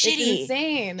so shitty. It's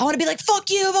insane. I want to be like, fuck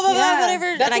you, blah, blah, blah,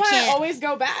 whatever. That's and why I can't. I always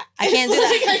go back. I can't do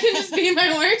It's that. I can just be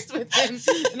my worst with him,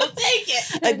 and I'll take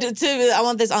it. I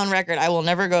want this on record. I will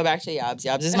never go back to Yabs.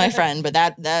 Yabs is my friend, but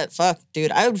that fuck,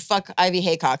 dude. I would fuck Ivy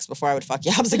Haycox before I would fuck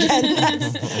Yabs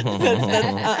again.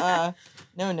 That's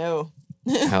no.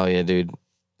 Hell yeah, dude.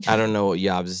 I don't know what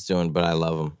Yabs is doing, but I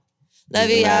love him. Love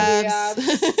you, He's amazing.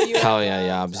 Yabs. Hell yeah,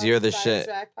 Yabs. You're the shit.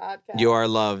 You are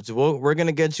loved. We're going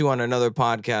to get you on another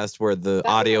podcast where the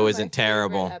audio isn't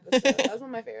terrible. That was one of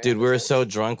my favorite Dude, we were episodes. so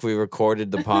drunk. We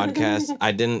recorded the podcast.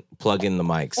 I didn't plug in the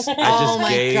mics. I Oh just my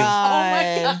gave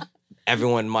god.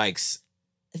 everyone mics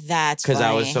That's because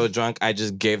I was funny. so drunk. I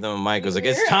just gave them a mic. I was like,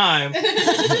 it's time.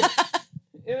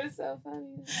 It was so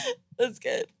funny. That's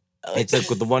good. It's like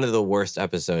one of the worst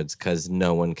episodes because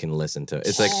no one can listen to it.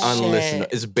 It's like Shit. unlistenable.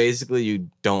 It's basically you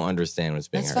don't understand what's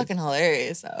being That's heard. fucking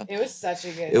hilarious, though. It was such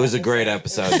a good. It was a great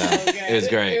episode, It was though. so good. It was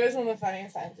great. It was one of the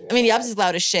funniest times. I mean, Yabs is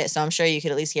loud as shit, so I'm sure you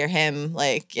could at least hear him,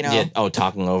 like, you know. Yeah. Oh,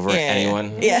 talking over Yeah.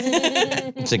 anyone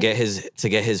Yeah. to get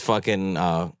his fucking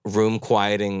room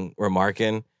quieting remark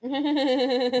in. Dude,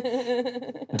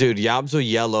 Yabs will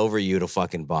yell over you to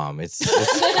fucking bomb. It's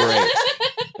great.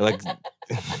 Like,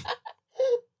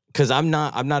 cause I'm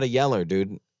not a yeller,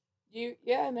 dude.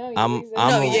 No, I'm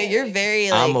No, a- yeah, you're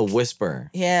very, like. I'm a whisperer.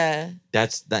 Yeah.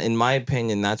 That's that. In my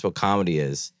opinion, that's what comedy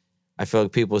is. I feel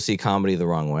like people see comedy the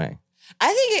wrong way.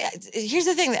 I think here's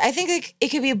the thing. I think like, it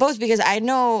could be both because I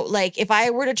know like if I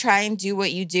were to try and do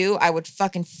what you do, I would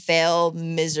fucking fail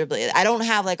miserably. I don't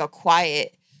have like a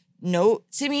quiet note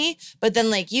to me, but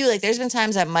then like you, like there's been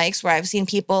times at mics where I've seen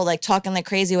people like talking like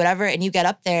crazy, whatever, and you get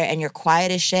up there and you're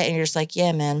quiet as shit and you're just like,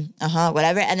 yeah, man,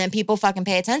 whatever, and then people fucking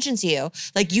pay attention to you.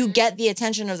 Like you get the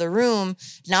attention of the room,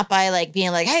 not by like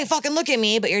being like, hey, fucking look at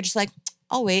me, but you're just like,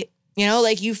 I'll wait. You know,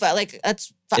 like you felt like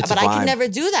that's, It's a but I vibe. could never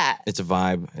do that. It's a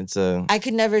vibe. I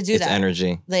could never do It's that.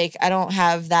 energy. Like I don't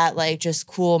have that like just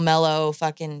cool mellow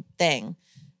fucking thing.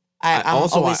 I'm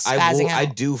always spazzing out. I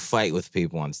do fight with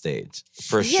people on stage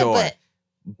for Yeah, sure. but-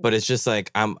 But it's just like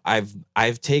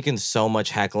I've taken so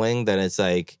much heckling that it's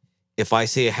like if I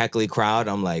see a heckly crowd,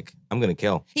 I'm like, I'm gonna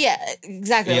kill. Yeah,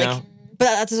 exactly. You Like, know? but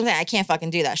that's something I can't fucking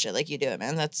do that shit like you do it,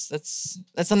 man. That's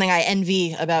something I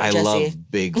envy about I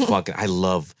Jesse. I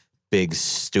love big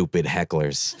stupid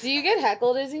hecklers. Do you get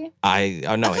heckled, Izzy? No, A is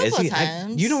couple he? of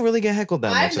times. You don't really get heckled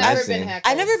that I've much. never I've been seen.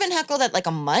 heckled. I've never been heckled at like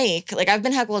a mic. Like I've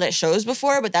been heckled at shows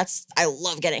before, but I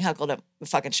love getting heckled at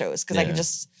fucking shows because I can Yeah.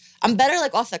 I'm better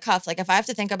like off the cuff. Like if I have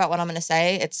to think about what I'm gonna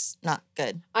say, it's not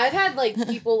good. I've had like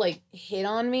people like hit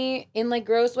on me in like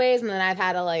gross ways, and then I've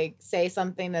had to like say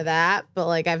something to that, but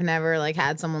like I've never like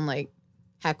had someone like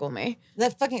heckle me.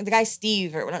 The guy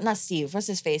Steve or not Steve. What's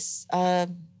his face?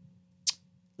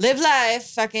 Live Life.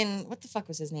 Fucking what the fuck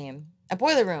was his name? At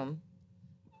Boiler Room.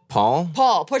 Paul?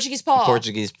 Portuguese Paul.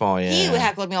 Portuguese Paul, yeah. He would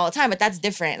heckled me all the time, but that's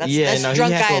different. That's yeah, that's no,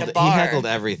 drunk he guy heckled, at a bar. he heckled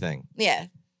everything. Yeah.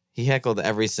 He heckled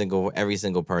every single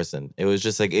person. It was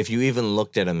just like if you even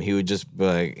looked at him, he would just be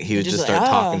like just like, start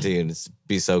talking "Oh." to you and it's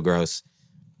be so gross.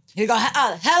 He'd go,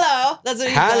 hello. That's what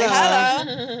he'd go like,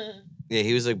 hello. Yeah,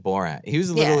 he was like Borat. He was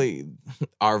Yeah. literally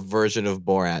our version of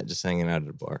Borat, just hanging out at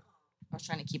a bar. I was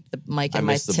trying to keep the mic I in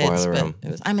my miss the tits, Boiler but Room.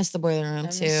 I miss the Boiler Room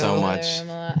too. So much.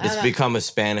 It's become a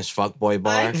Spanish fuckboy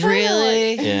bar. kinda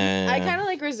Really? like- Yeah. I kind of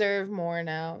like Reserve more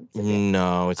now. to be-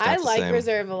 No, it's not I the like same.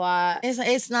 Reserve a lot.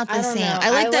 It's not the I don't same. know. I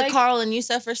like I that like- Carl and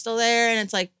Yusuf are still there, and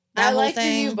it's like that I whole like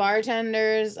thing. the new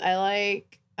bartenders. I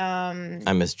like.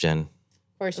 I miss Jen. Of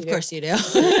course you Of do. course you do.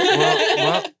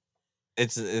 well,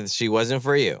 it's she wasn't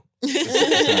for you.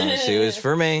 So she was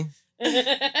for me,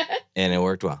 and it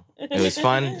worked well. It was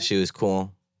fun. She was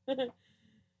cool.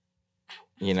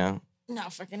 You know. No,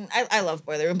 fucking, I love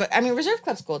Boiler Room, but I mean, Reserve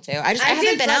Club's cool too. I haven't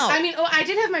did been love- out. I mean, I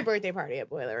did have my birthday party at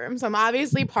Boiler Room, so I'm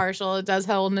obviously partial. It does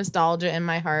hold nostalgia in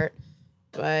my heart,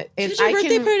 but Did it's your I birthday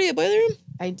can. party at Boiler Room?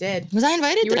 I did. Was I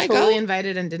invited? You Did were I totally go?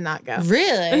 invited and did not go.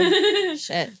 Really?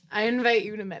 Shit. I invite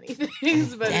you to many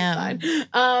things, but Damn. it's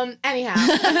fine. Anyhow.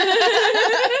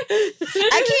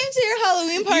 I came to your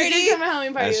Halloween party. You did come to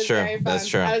Halloween party. That's It was true. very fun. That's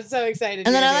true. I was so excited.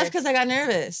 And then you I were left here. because I got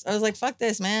nervous. I was like, fuck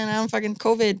this, man. I'm fucking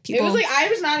COVID people. It was like I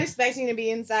was not expecting to be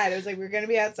inside. It was like we were gonna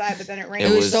be outside, but then it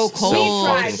rained. It was so cold.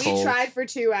 fucking We tried for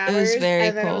 2 hours. very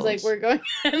and then it was like cold. we're going.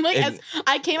 And like It- as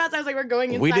I came outside, I was like we're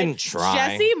going inside. We didn't try.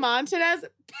 Jesse Montanez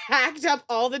packed up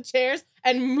all the chairs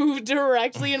and moved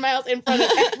directly in my house in front of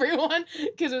everyone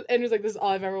because and he was like, "This is all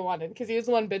I've ever wanted." Because he was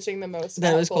the one bitching the most. That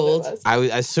about was how cold. cold.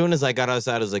 As soon as I got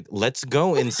outside, I was like, "Let's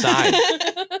go inside.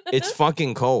 It's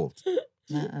fucking cold."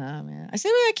 Man. I say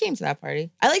I came to that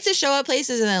party. I like to show up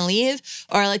places and then leave,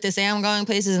 or I like to say I'm going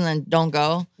places and then don't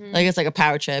go. Like it's like a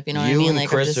power trip, you know what I mean? And Like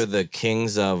Chris are the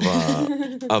kings of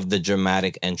the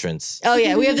dramatic entrance. Oh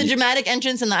yeah, we have the dramatic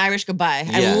entrance and the Irish goodbye.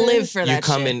 Yeah. I live for that. You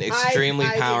come shit. in extremely I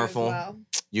do as powerful. well.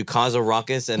 You cause a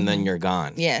ruckus and then you're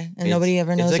gone. Yeah, and nobody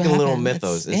ever knows. It's like what a little happened.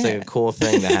 mythos. It's yeah. like a cool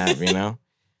thing to have, you know?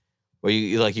 Where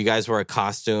you guys wear a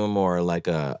costume or like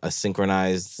a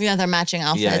synchronized. We got their matching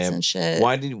outfits and shit.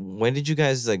 When did you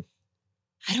guys like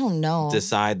I don't know.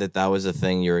 decide that was a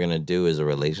thing you were gonna do as a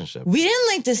relationship? We didn't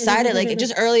like decide it. Like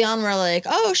just early on, we're like,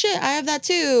 oh shit, I have that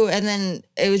too. And then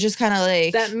it was just kind of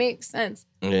like That makes sense.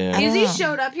 Yeah. I don't Izzy know.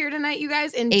 showed up here tonight, you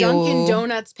guys, in Ayo. Dunkin'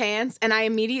 Donuts pants, and I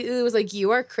immediately was like, "You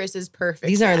are Chris's perfect."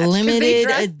 these are match," 'cause they limited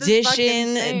dressed the fucking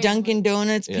edition same. Dunkin'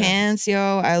 Donuts Yeah. pants,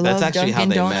 yo. I That's love actually how Dunkin'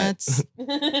 they met.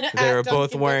 Donuts. They were At both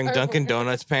Dunkin' wearing Donuts. Dunkin'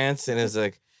 Donuts pants, and it's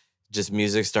like just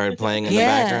music started playing in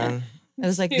Yeah. the background. It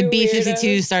was like the Two B-52s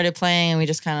weirdos. started playing, and we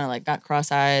just kind of like got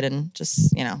cross-eyed and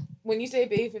just, you know. When you say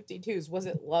B-52s, was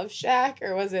it Love Shack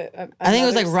or was it? I think it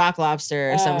was like another- Rock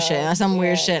Lobster or some shit, some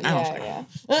weird yeah, shit. I don't yeah,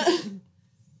 fucking yeah.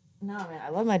 No, man, I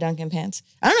love my Dunkin' pants.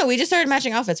 I don't know. We just started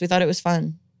matching outfits. We thought it was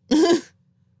fun.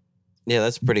 Yeah,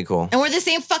 that's pretty cool. And we're the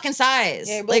same fucking size.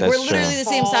 Yeah, like, That's we're literally true. the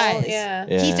same Tall, size. yeah.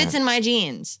 Yeah. He fits in my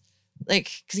jeans.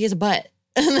 Like, because he has a butt.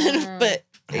 And then, but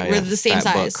Hell we're yeah. the same Fat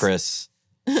size. Butt Chris.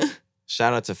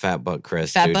 Shout out to Fat Butt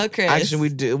Chris. Fat dude. Butt Chris.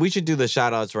 Actually, we should do the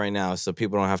shout outs right now so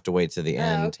people don't have to wait to the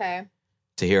end Oh, okay.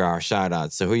 to hear our shout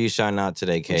outs. So who are you shouting out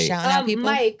today, We're Kate? shouting out people.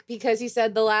 Mike, because he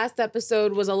said the last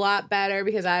episode was a lot better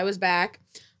because I was back.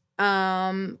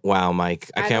 Wow,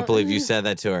 Mike. I I can't don't- believe you said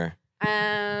that to her.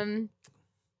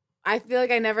 I feel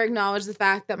like I never acknowledged the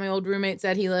fact that my old roommate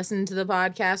said he listened to the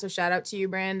podcast. So shout out to you,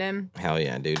 Brandon. Hell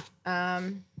yeah, dude.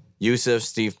 Um, Yusuf,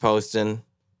 Steve Poston.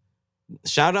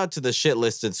 Shout out to the shit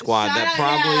listed squad shout that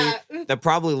out- yeah.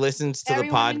 probably listens to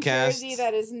Everyone the in podcast. Jersey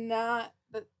that has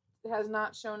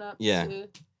not shown up. Yeah. to-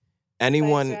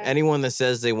 anyone Thanks, Jack. anyone that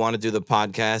says they want to do the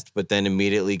podcast but then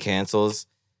immediately cancels,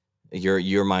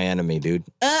 you're my enemy, dude.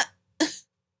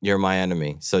 You're my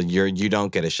enemy. So you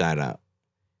don't get a shout out.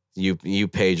 You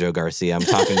Pedro Garcia. I'm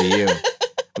talking to you.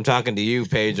 I'm talking to you,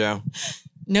 Pedro.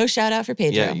 No shout out for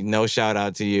Pedro. Yeah, no shout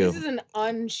out to you. This is an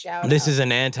unshout. This is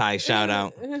an anti shout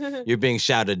out. You're being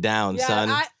shouted down, yeah, son.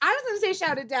 I was gonna say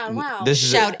shouted down. Wow. This is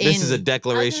Shout this is in. a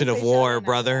declaration I of was gonna say war, shout in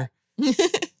brother.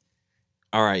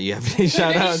 All right, you have any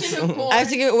shout outs? Declaration of war. I have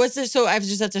to give. What's this? So I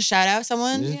just have to shout out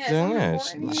someone. Just Yeah, do something it.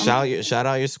 important. Shout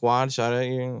out your squad. Shout out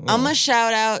your. I'm gonna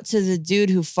shout out to the dude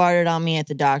who farted on me at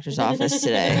the doctor's office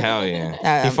today. Hell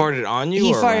yeah. He farted on you.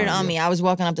 He or farted around on you? me. I was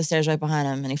walking up the stairs right behind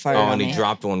him, and he farted Oh, on and me. he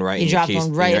dropped one right. He in your dropped keys-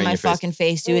 one right in my your face. fucking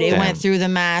face, dude. It Damn. went through the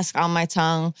mask on my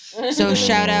tongue. So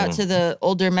shout out to the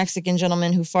older Mexican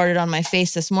gentleman who farted on my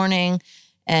face this morning,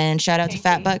 and shout out to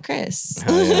Fat Butt Chris.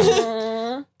 Hell yeah. Aw.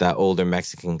 That older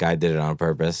Mexican guy did it on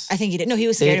purpose. I think he did. No, he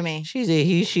was scared of me. She's a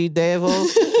he, she devil.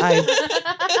 I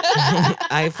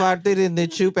farted in the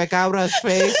chupacabra's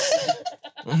face.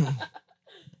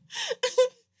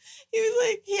 He was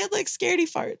like, he had like scaredy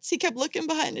farts. He kept looking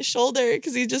behind his shoulder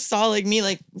because he just saw like me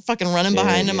like fucking running Yeah,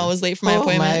 behind him. yeah. I was late for my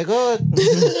appointment.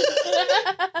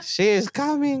 God. She is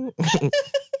coming.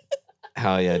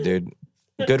 Hell yeah, dude.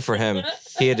 Good for him.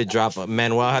 He had to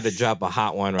Manuel had to drop a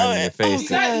hot one right in your face He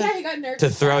got nervous. to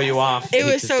throw you off. It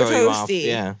was To so throw you off. toasty.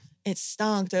 Yeah. It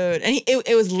stunk, dude. And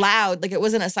it was loud. Like it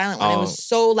wasn't a silent one. It Oh, was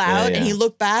so loud. yeah. And he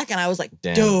looked back and I was like,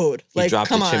 Damn. dude, He like, dropped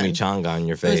come a on. chimichanga on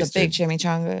your It face. was a big dude.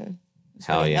 chimichanga.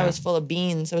 Hell yeah. That was full of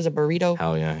beans. It was a burrito.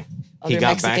 Hell yeah. Other He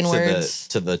got Mexican back words.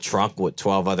 to the truck with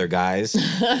 12 other guys.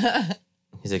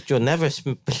 He's like, you'll never.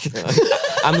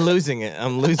 I'm losing it.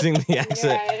 I'm losing the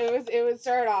accent. Yeah, it would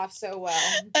start off so well.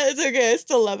 It's okay. I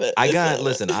still love it.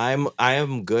 Listen, I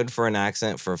am good for an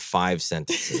accent for 5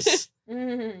 sentences.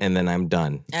 And then I'm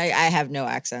done. I have no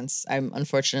accents. I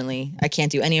can't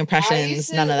do any I impressions. used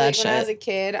to, None of that like, When I was a shit.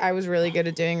 kid, I was really good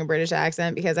at doing a British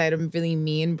accent because I had a really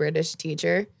mean British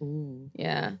teacher.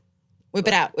 Yeah. Whip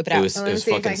it out. Whip it It out. was, I it wanna was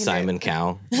see if I fucking can do Simon it.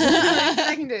 Cowell.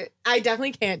 I can do it. I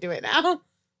definitely can't do it now.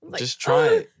 I'm like, Just try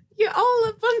it. You're all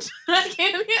a bunch. I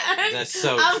can't. That's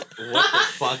so. I'm- What the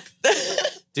fuck?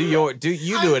 Do you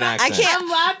do an I'm- accent? can't- I'm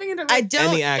laughing at I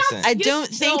don't. Any accent. I You're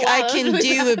don't so think I wild. can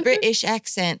do a British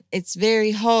accent. It's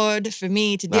very hard for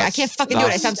me to do. I can't fucking do it.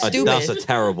 I sound stupid. That's a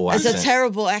terrible It's accent. a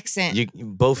terrible accent. You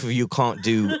both of you can't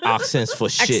do accents for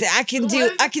shit.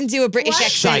 Accent. I can do a British What?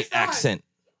 accent. Shite accent.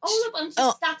 All a bunch Oh.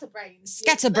 of scatterbrains.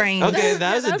 Scatterbrains. Okay, Yeah,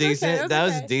 that was a that's okay, decent. That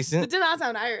was okay. It decent. did not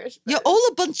sound Irish. but- You're all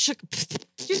a bunch of.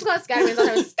 She's called scatterbrains.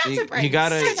 I was You, scatterbrains. you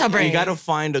gotta Scatterbrains. you gotta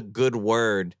find a good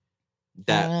word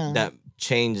I don't know. that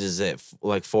changes it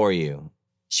like for you.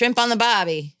 Shrimp on the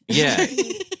bobby. Yeah.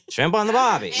 Shrimp on the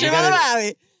bobby. Shrimp on the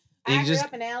bobby. I grew just-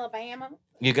 up in Alabama.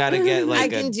 You gotta get like I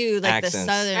can do like accents. the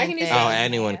southern I can do thing. Oh,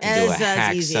 anyone can do a That's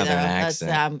hack easy, southern though.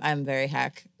 accent. I'm very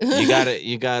hack.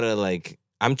 you gotta like.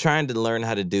 I'm trying to learn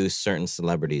how to do certain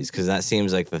celebrities because that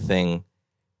seems like the thing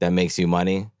that makes you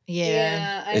money.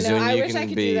 Yeah. I Is know. when I you wish I can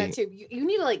could be- do that too. You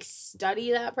need to like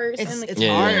study that person. It's- Like, it's you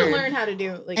hard. need to learn how to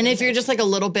do. Like, And if you're just like a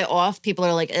little bit off, people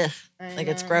are like, ugh, I like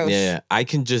it's know. gross. Yeah, I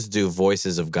can just do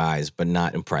voices of guys, but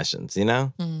not impressions. You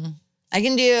know? I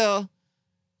can do,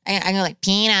 I go like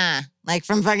Pina, like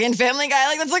from fucking Family Guy.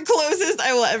 Like that's the closest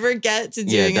I will ever get to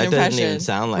doing that an impression. doesn't even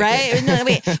sound like right? it. No,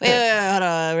 wait, hold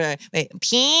on. Wait,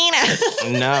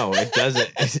 Pina. No, it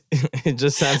doesn't. It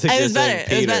just sounds like It you're was saying better. It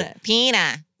was Peter. better.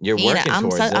 Pina. You're Pina. working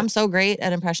towards it. I'm so great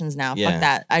at impressions now. Yeah.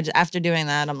 Fuck that. After doing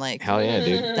that, I'm like, Hell yeah,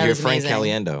 dude. That You're was Frank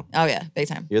amazing. Caliendo. oh yeah, big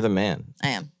time. You're the man, I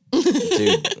am.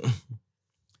 dude.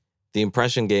 The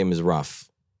impression game is rough.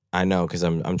 I know because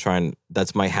I'm trying.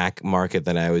 That's my hack market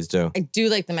that I always do. I do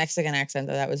like the Mexican accent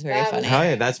though. That was very That was- funny. Hell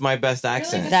yeah, that's my best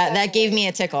accent. good. That gave me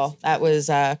a tickle. That was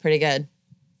pretty good.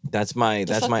 That's my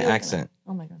The fuck my you looking accent. at?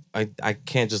 Oh my god. I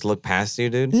can't just look past you,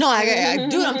 dude. No,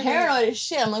 dude, I'm paranoid as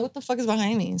shit. I'm like, what the fuck is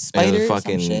behind me? And Spiders? Some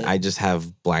fucking, shit? I just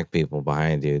have black people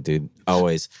behind you, dude.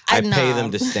 Always. I I pay know.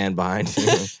 them to stand behind you.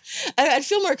 I'd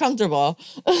feel more comfortable.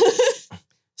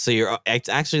 So it's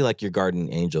actually like your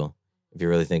guardian angel, if you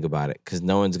really think about it, because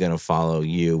no one's gonna follow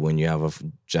you when you have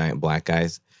giant black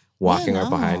guys walking right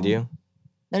behind no.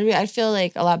 you. I'd feel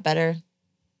like a lot better.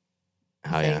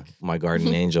 Hell yeah, think. my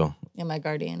guardian angel. Yeah, my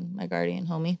guardian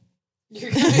homie. You're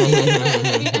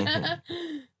gonna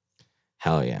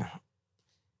Hell yeah.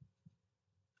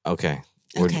 Okay.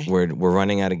 Okay. We're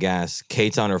running out of gas.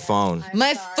 Kate's on her phone, I'm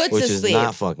My sorry. foot's which is asleep.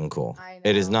 not fucking cool. I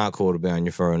It is know. not cool to be on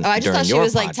your phone. Oh, I just during thought she your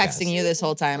was like podcast. texting you this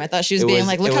whole time. I thought she was It being was-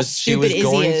 like, look it how was- stupid She was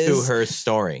Izzy going is. through her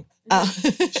story. Oh.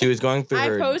 She was going through I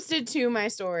her. posted to my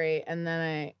story and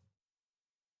then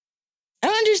I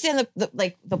don't understand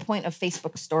the point of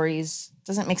Facebook stories.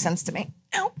 Doesn't make sense to me.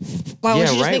 Ow. Why Yeah, would you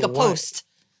just right, make a why? post?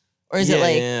 Or is it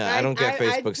like Yeah, I don't get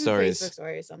Facebook do stories. Facebook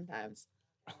stories sometimes.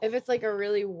 If it's like a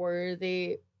really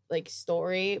worthy like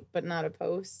story, but not a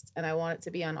post, and I want it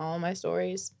to be on all my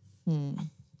stories. hmm.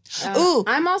 Ooh.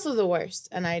 I'm also the worst,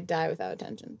 and I die without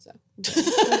attention. So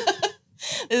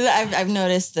I've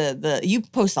noticed the you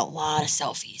post a lot of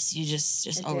selfies. You just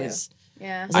I do. always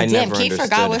yeah, I was like, I damn, never Kate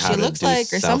forgot understood what how she to looks do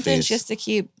like or something. selfies. She has to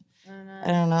keep I don't know. I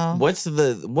don't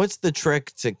know. What's the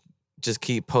trick to just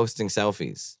keep posting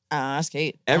selfies? Ask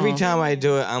Kate. Every Oh. time I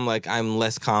do it, I'm like, I'm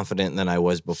less confident than I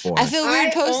was before. I feel weird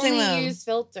I posting only them. use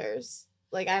filters,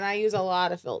 and I use a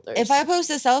lot of filters. If I post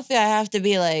a selfie, I have to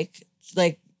be like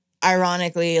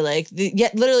ironically,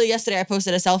 literally yesterday I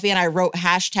posted a selfie and I wrote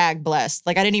hashtag blessed.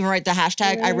 Like I didn't even write the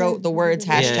hashtag. I wrote the words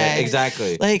hashtag. Yeah,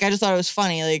 exactly. Like I just thought it was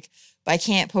funny. Like, but I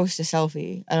can't post a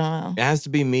selfie. I don't know. It has to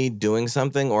be me doing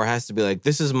something, or it has to be like,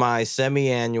 this is my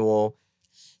semi-annual.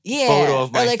 Yeah. Photo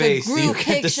of my or like face a so you group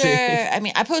get to see. picture. I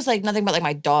mean, I post like nothing but like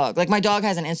my dog. Like my dog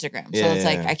has an Instagram. So Yeah, it's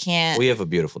like yeah. I can't. We have a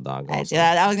beautiful dog. I, Also.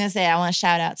 I was gonna say I want to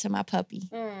shout out to my puppy.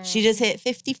 Mm. She just hit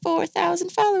 54,000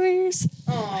 followers.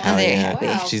 Aw, I'm very yeah. happy.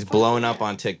 wow, She's fuck blowing yeah. up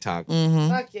on TikTok. Mm-hmm.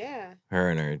 Fuck yeah. Her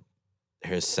and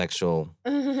her sexual,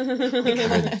 her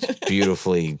Mm.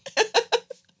 beautifully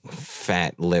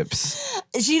fat lips.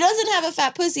 She doesn't have a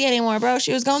fat pussy anymore, bro.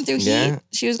 She was going through heat. Yeah?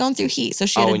 She was going through heat, so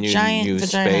she Oh, had and a giant you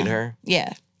vagina. spayed her?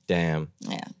 Yeah, Damn.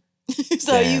 yeah.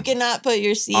 So Damn. you cannot put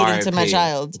your seed into my RIP.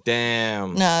 child.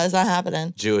 Damn. No, it's not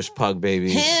happening. Jewish pug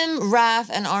babies. Him, Raph,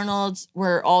 and Arnold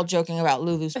were all joking about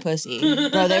Lulu's pussy.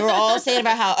 Bro, they were all saying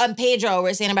about how, Pedro,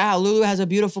 we're saying about how Lulu has a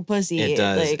beautiful pussy. It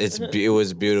does. Like, It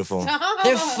was beautiful. Stop.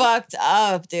 they're fucked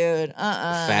up, dude.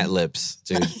 Fat lips,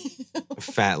 dude.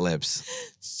 Fat lips.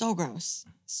 So gross.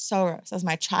 So gross. That's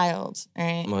my child. All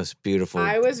right. Most beautiful.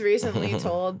 I was recently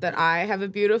told that I have a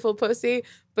beautiful pussy,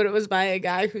 but it was by a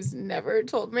guy who's never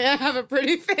told me I have a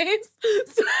pretty face.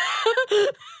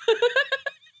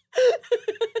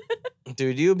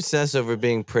 Dude, you obsess over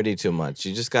being pretty too much.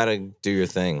 You just gotta do your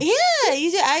thing. Yeah,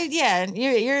 you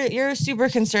do. You're super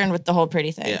concerned with the whole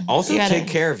pretty thing. Yeah. Also, You gotta- take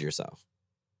care of yourself.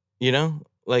 You know,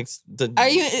 like the. Are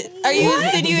you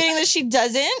insinuating that she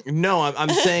doesn't? No, I'm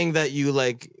saying that you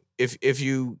like if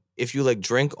you like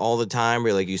drink all the time,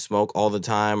 or like you smoke all the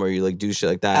time, or you like do shit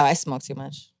like Oh, that, I smoke too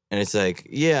much. and it's like,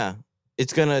 yeah,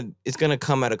 it's gonna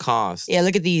come at a cost. Yeah,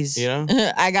 look at these. You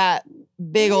know? I got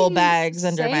big old What are you bags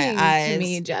under my saying eyes. To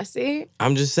me, Jesse.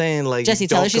 I'm just saying, like, Jesse,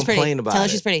 tell don't her she's pretty. complain about Tell her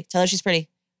it. she's pretty. Tell her she's pretty.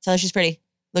 Tell her she's pretty.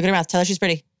 Look at her mouth. Tell her she's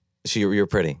pretty. You're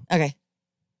pretty. Okay.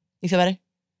 You feel better?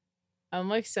 I'm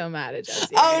like so mad at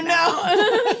Jesse. Oh,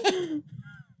 right now.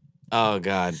 Oh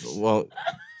God. Well,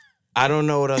 I don't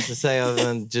know what else to say other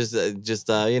than just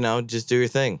do your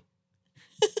thing.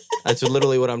 That's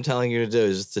literally what I'm telling you to do,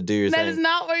 is just to do your thing. That is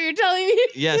not what you're telling me.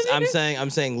 Yes, I'm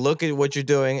saying look at what you're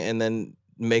doing and then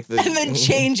make the And then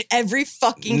change every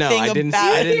fucking No, thing I didn't- about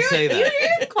I it. didn't say You that. hear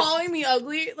him calling me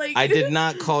ugly? Like I did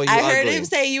not call you I ugly. heard him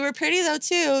say you were pretty though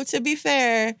too, to be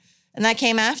fair. And that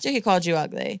came after he called you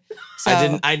ugly.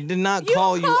 So, I did not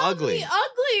call you called ugly. Me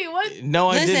ugly. What? No,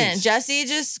 I listen, didn't. Jesse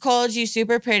just called you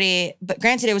super pretty, but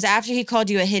granted, it was after he called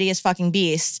you a hideous fucking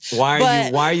beast. Why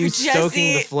but are you Jesse-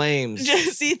 stoking the flames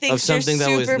Jesse thinks of something you're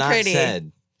that was super not pretty. said?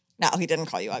 No, he didn't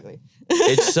call you ugly.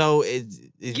 It's so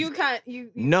You can't. You.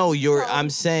 No, you're called- I'm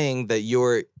saying that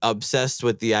you're obsessed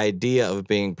with the idea of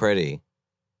being pretty,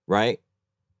 right?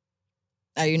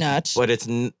 Are you not? But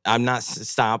I'm not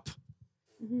stop.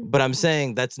 But I'm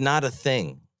saying that's not a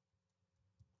thing.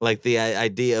 Like the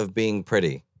idea of being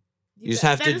pretty. You just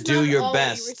have That to is do not your all what you were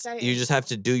best. saying. You just have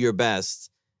to do your best.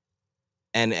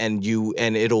 And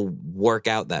it'll work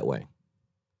out that way.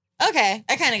 Okay,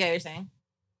 I kind of get what you're saying.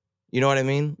 You know what I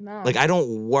mean? No. Like I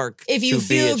don't work If you to be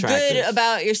feel attractive. good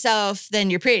about yourself, then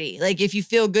you're pretty. Like if you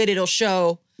feel good, it'll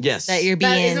show yes. that you're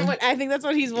That being. isn't what I think. That's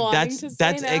what he's wanting to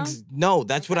say now. No,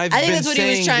 that's what I've I think been that's what he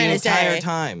was saying trying the to entire say.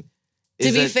 time. To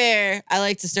is be that- fair, I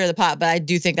like to stir the pot, but I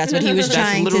do think that's what he was that's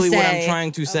trying to literally say. what I'm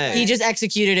trying to say. He just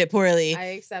executed it poorly. I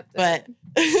accept but it.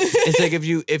 It's like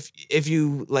if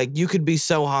you like you could be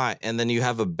so hot and then you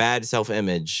have a bad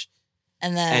self-image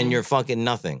and then and you're fucking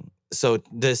nothing. So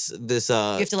this you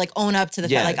have to like own up to the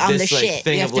fact, like I'm this the shit.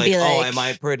 thing You have of to be like, oh, am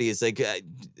I pretty? It's like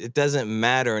it doesn't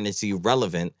matter and it's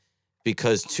irrelevant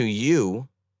because to you,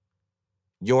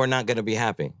 you're not gonna be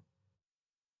happy.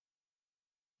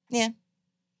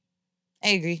 I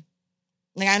agree.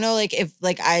 Like I know, like if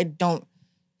like I don't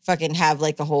fucking have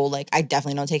like the whole like I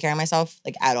definitely don't take care of myself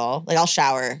like at all. Like I'll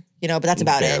shower, you know, but that's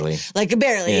about Barely. it. Like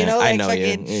barely, Yeah, you know, I like know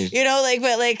fucking, you. know, like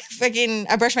but like fucking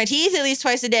I brush my teeth at least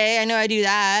twice a day. I know I do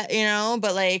that, you know,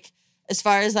 but like as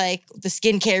far as like the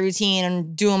skincare routine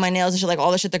and doing my nails and shit, like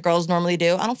all the shit that girls normally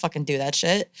do, I don't fucking do that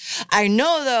shit. I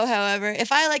know though, however,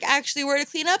 if I like actually were to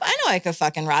clean up, I know I could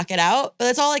fucking rock it out. But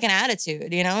it's all like an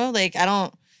attitude, you know? Like I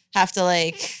don't have to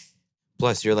like.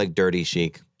 Plus, you're like dirty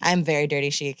chic. I'm very dirty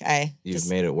chic. You've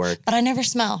made it work. But I never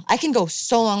smell. I can go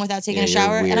so long without taking Yeah, a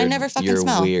shower, you're and I weird. never fucking you're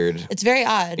smell. Weird. It's very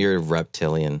odd. You're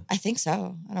reptilian. I think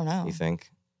so. I don't know. You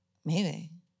think? Maybe.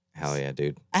 Hell yeah,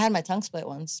 dude. I had my tongue split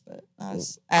once, but I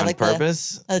had On like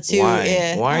purpose? the two. Why?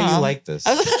 Yeah. Why I are don't you know. like this?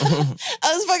 I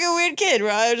was a fucking weird kid, bro.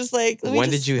 I was just like,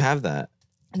 When did you have that?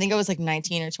 I think I was like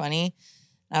 19 or 20.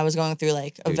 I was going through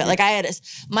like Dude, like I had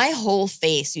my whole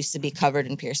face used to be covered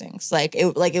in piercings. Like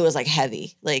it was like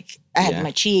heavy. Like I had Yeah.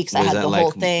 my cheeks. I Was had that the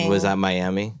whole thing. Was that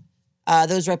Miami? That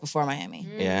was right before Miami.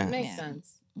 Yeah. Makes Yeah.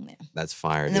 sense. That's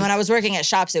fire. And then when I was working at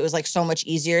shops, it was like so much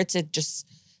easier to just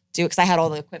do because I had all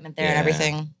the equipment there and Yeah.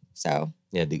 everything. So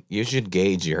yeah, you should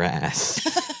gauge your ass.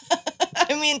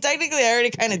 I mean, technically, I already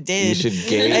kind of did. You should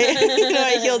gauge.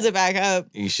 I healed it back up.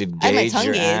 You should I had my gauge tongue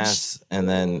your gauged. ass, and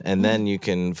then you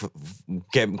can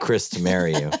get Chris to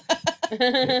marry you.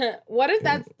 What if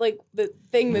that's like the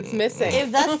thing that's missing?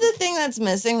 If that's the thing that's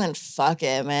missing, then fuck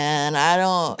it, man. I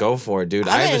don't. Go for it, dude.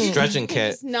 I I have a mean, stretching You can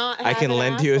kit. just not I have can an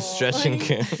lend you a asshole. stretching Like-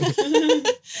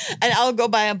 kit. And I'll go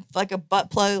buy a butt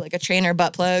plug, like a trainer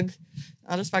butt plug.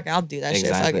 I'll do that Exactly. shit.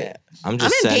 Fuck it. I'm I'm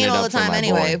just in setting pain it all up the for time my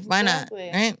anyway. boy. Why not? Exactly.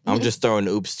 Right? I'm just throwing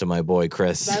oops to my boy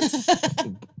Chris. That's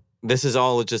This is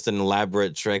all just an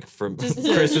elaborate trick from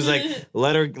Chris was like,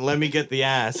 let me get the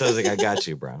ass. I was like, I got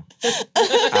you, bro.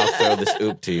 I'll throw this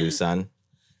oop to you, son.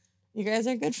 You guys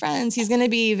are good friends. He's gonna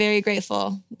be very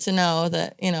grateful to know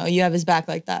that you have his back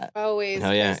like that. always.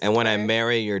 Hell yeah. And when I Christopher.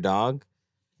 marry your dog,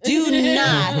 Do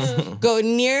not go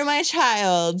near my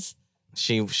child.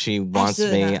 she wants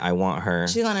Absolutely me. not. I want her.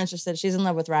 She's not interested. She's in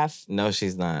love with Raph. No,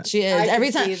 she's not. She is. I can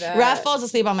Every time see that. Raph falls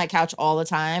asleep on my couch all the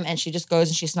time, and she just goes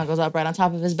and she snuggles up right on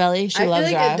top of his belly. She I loves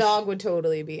feel like Raph. a dog would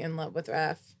totally be in love with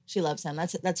Raph. She loves him.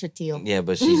 That's her teal. Yeah,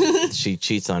 but she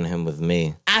cheats on him with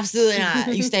me Absolutely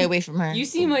not. You stay away from her. You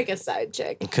seem like a side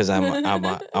chick. because I'm a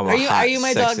are you hot, are you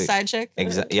my sexy- dog's side chick?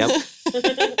 Yep.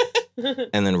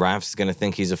 And then Raph's gonna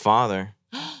think he's a father.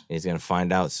 He's gonna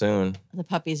find out soon. The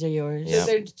puppies are yours. Yeah.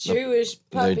 They're Jewish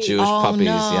They're puppies. Jewish Oh puppies.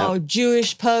 no, Yep.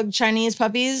 Jewish pug Chinese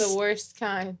puppies. The worst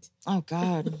kind. Oh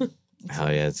God.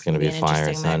 Hell yeah, it's gonna be an fire,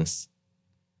 interesting son. mix.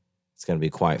 It's gonna be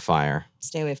quite fire.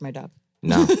 Stay away from my dog.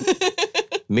 No,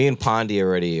 me and Pondy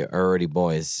are already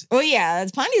boys. Oh yeah,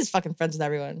 Pondy's fucking friends with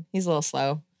everyone. He's a little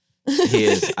slow. He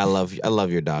is. I love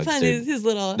your dogs, Pondy's dude. his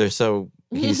little. They're so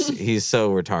he's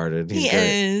so retarded. He's He great.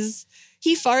 is.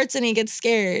 he farts and he gets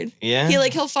scared. Yeah.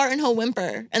 He'll fart and he'll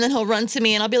whimper. And then he'll run to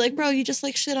me and I'll be like, bro, you just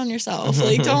like shit on yourself.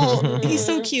 Like, don't. He's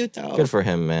so cute though. Good for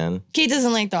him, man. Kate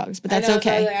doesn't like dogs, but that's I know,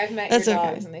 okay. So, I've met That's your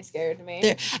okay. dogs and they scared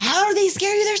me. How do they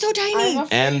scare you? They're so tiny.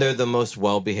 And they're the most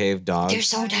well-behaved dogs. They're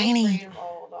so I'm tiny. afraid of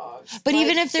all dogs. But My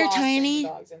even if they're boss brings tiny-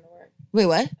 dogs into work. Wait,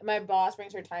 what? My boss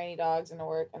brings her tiny dogs into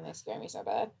work and they scare me so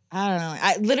bad. I don't know.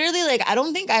 I literally like I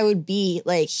don't think I would be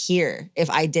like here if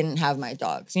I didn't have my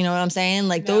dogs. You know what I'm saying?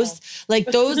 Like No. those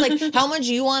like how much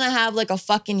you want to have like a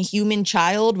fucking human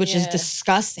child, which is Yeah.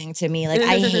 disgusting to me. Like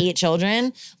I hate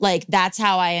children. Like that's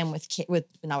how I am with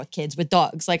not with kids, with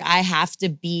dogs. Like I have to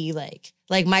be like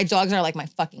my dogs are like my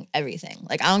fucking everything.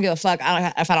 Like I don't give a fuck.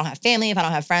 If I don't have family, if I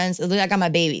don't have friends, I got my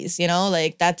babies, you know?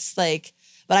 Like that's like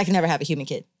but I can never have a human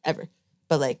kid ever.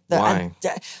 But like Why?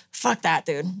 Fuck that,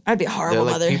 dude. I'd be a They're horrible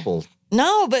like mother. people.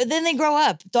 No, but then they grow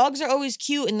up. Dogs are always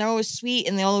cute and they're always sweet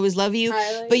and they'll always love you.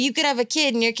 But you could have a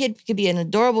kid and your kid could be an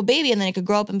adorable baby and then it could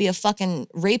grow up and be a fucking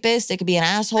rapist. It could be an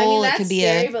asshole. I mean, it that's could be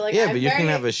scary, a but like, Yeah, I'm but you very, can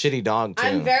have a shitty dog too.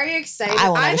 I'm very excited. I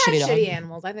won't have I've a had shitty dog. shitty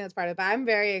animals. I think that's part of it. But I'm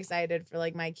very excited for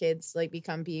like my kids to like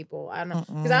become people. I don't know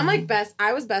because I'm like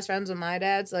I was best friends with my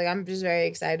dad, so like I'm just very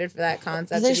excited for that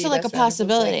concept. There's to be still, like, best a friends with,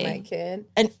 possibility. my kid.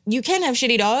 and you can have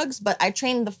shitty dogs, but I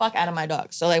trained the fuck out of my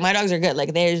dogs. So like my dogs are good.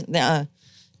 Like there's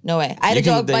no way. I had a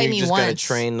dog bite me You just once. gotta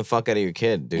train the fuck out of your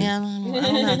kid, dude. Yeah, I don't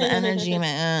have the energy,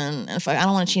 man. And fuck, I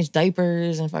don't want to change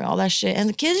diapers and fuck all that shit. And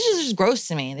the kids are just gross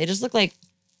to me. They just look like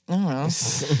I don't know.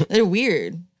 They're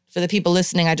weird. For the people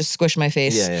listening, I just squished my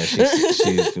face. Yeah,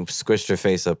 she squished her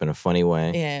face up in a funny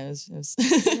way. Yeah, it was.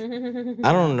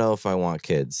 I don't know if I want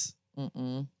kids.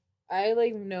 Mm-mm. I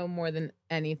like know more than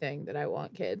anything that I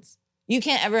want kids. You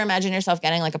can't ever imagine yourself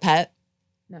getting like a pet.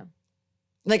 No.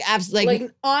 Like absolutely.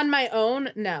 Like on my own,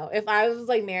 no. If I was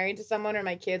like married to someone or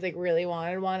my kids like really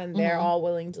wanted one and they're all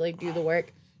willing to like do the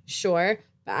work, sure.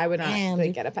 But I would not Damn, like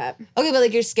dude. get a pet. Okay, but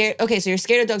like you're scared. Okay, so you're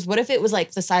scared of dogs. What if it was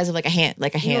like the size of like a hand,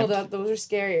 like a hand? No, those are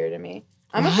scarier to me.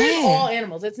 I'm afraid of Why? all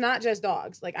animals. It's not just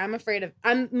dogs. Like I'm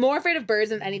more afraid of birds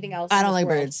than anything else. I in don't this like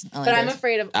world. birds. I don't But like I'm birds.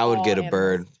 afraid of. I would all get a animals.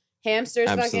 bird. Hamsters,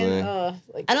 Absolutely. fucking.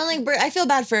 Like I don't like birds. I feel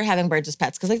bad for having birds as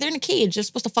pets because like they're in a cage. They're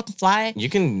supposed to fucking fly. You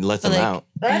can let them like- out.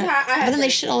 I had But then they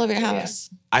birds shit all over your too, yeah. house.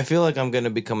 I feel like I'm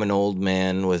gonna become an old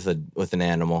man with an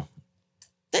animal.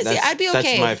 See, I'd be okay.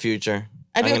 That's my future.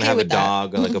 I'd be I'm gonna okay have with a that.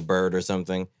 dog or like a bird or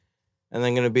something. And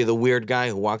I'm gonna be the weird guy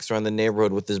who walks around the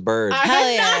neighborhood with his bird.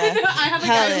 Hell yeah. I have a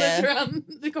Hell guy who lives yeah. around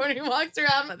the corner who walks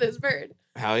around with his bird.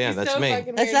 Hell yeah, He's that's so me.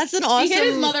 fucking weird. That's an awesome. He hit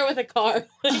his mother with a car.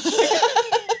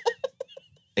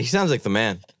 He sounds like the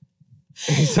man.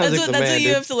 He sounds like the that's man. what you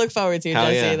dude. have to look forward to, Hell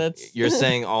Jesse. yeah. That's You're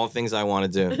saying all things I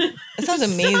want to do. that sounds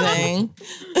amazing.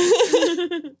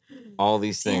 All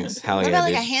these things. Hell What yeah, about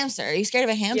like dude. a hamster? Are you scared of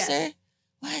a hamster?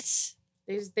 Yes. What?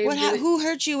 They really- Who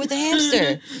hurt you with a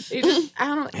hamster? they just- I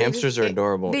don't know. Hamsters are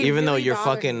adorable. they Even though really you're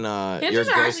bother fucking me. your Hamsters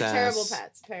are gross actually terrible ass.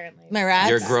 pets, apparently. My rats.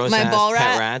 Your gross my ass ball pet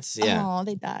rat. rats. Yeah. Oh,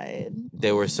 they died.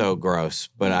 They were so gross,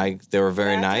 but they were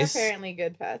very Rats are nice. apparently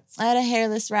good pets. I had a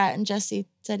hairless rat, and Jesse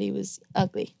said he was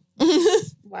ugly.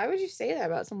 Why would you say that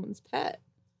about someone's pet?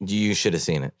 You should have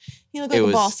seen it. He looked It like a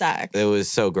was- ball sack. It was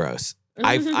so gross.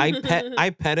 I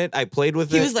pet it. I played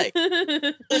with it. He was like,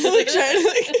 it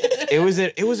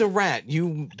was a rat.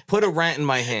 You put a rat in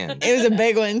my hand. it was a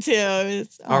big one too. It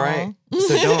was, All right.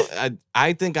 So don't.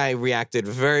 I think I reacted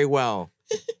very well.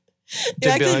 To be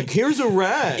acted- like, here's a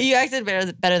rat. You acted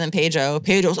better than Pedro.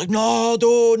 Pedro was like, no,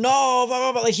 dude, no, blah,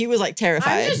 blah, blah. Like he was like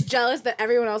terrified. I'm just jealous that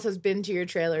everyone else has been to your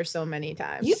trailer so many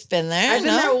times. You've been there. I've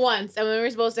been no? there once, and we were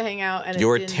supposed to hang out, and You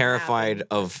were it didn't terrified happen.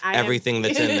 of I am- everything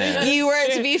that's in there. You were,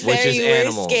 to be Which fair, is you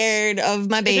animals. were scared of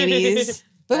my babies.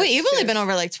 But wait, That's you've only true. been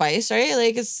over like twice, right?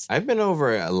 Like it's I've been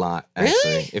over it a lot, actually.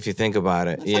 Really? If you think about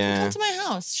it, fucking yeah. come to my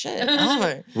house. Shit, I'm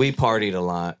over. We partied a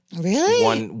lot.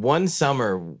 Really? One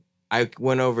summer, I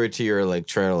went over to your like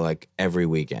trailer like every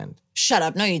weekend, Shut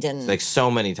up. No, you didn't. like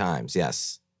so many times.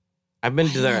 Yes, I've been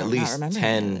I to there do at not least remember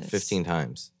 10, this. 15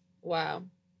 times. Wow.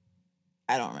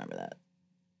 I don't remember that.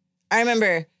 I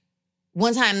remember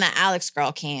one time that Alex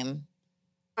girl came.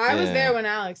 I was Yeah. there when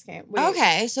Alex came. Wait,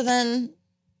 Okay, so then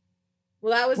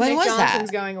Well, that was When Nick was that?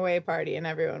 Johnson's going away party, and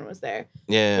everyone was there,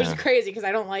 which Yeah. is crazy because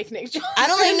I don't like Nick Johnson. I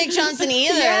don't like Nick Johnson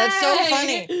either. That's so Yay!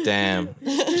 funny. Damn.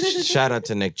 Shout out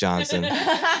to Nick Johnson.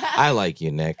 I like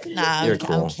you, Nick. Nah, You're I'm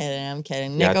cool. kidding. I'm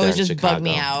kidding. You're Nick out there always in just bugged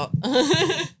me Chicago.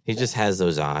 out. He just has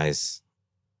those eyes.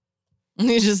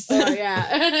 He just Oh yeah.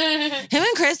 him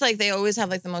and Chris, like they always have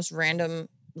like the most random,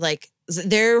 like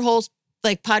their whole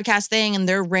like podcast thing and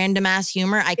their random ass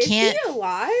humor. I Is can't he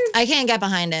alive? I can't get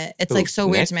behind it. It's Who, like so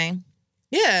weird Nick? to me.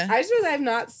 Yeah. I just realized I've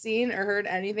not seen or heard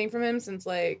anything from him since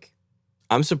like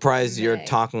I'm surprised you're Meg.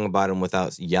 talking about him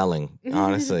without yelling,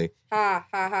 honestly. Ha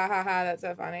ha ha ha ha. That's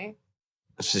so funny.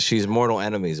 She's mortal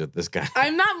enemies with this guy.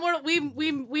 I'm not mortal.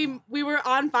 We were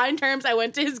on fine terms. I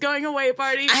went to his going away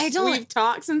party. We've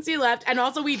talked since he left, and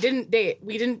also we didn't date.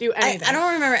 We didn't do anything. I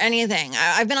don't remember anything.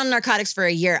 I've been on narcotics for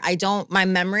a year. My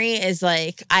memory is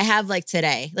like, I have like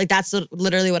today. Like that's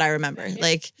literally what I remember.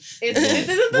 Like, this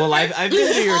isn't the Well, first, I've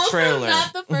been to your also trailer.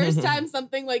 not the first time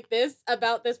something like this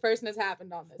about this person has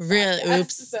happened on this. Really? podcast.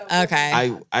 Oops. So- Okay.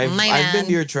 I've My been man.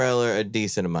 to your trailer a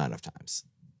decent amount of times.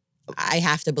 I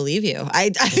have to believe you.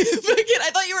 I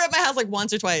thought you were at my house like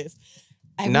once or twice.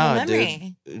 I have no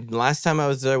memory. dude. Last time I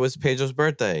was there was Pedro's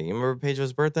birthday. You remember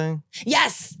Pedro's birthday?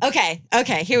 Yes. Okay.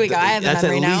 Here we go. I have a That's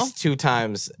memory at now. least 2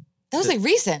 times. That was like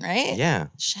recent, right? Yeah.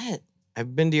 Shit.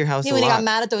 I've been to your house Yeah, a when he lot. got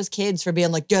mad at those kids for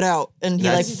being like, get out. And he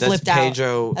that's flipped out.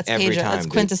 Pedro That's every Pedro. time. That's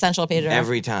dude. quintessential Pedro.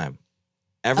 Every time.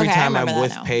 Every Okay, I time I'm remember that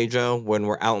with now. Pedro, when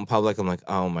we're out in public, I'm like,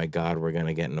 oh my God, we're going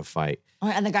to get in a fight.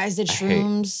 And the guys did I hate-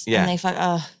 shrooms. yeah. And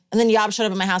they and then Yob showed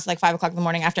up at my house at like 5 o'clock in the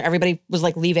morning after everybody was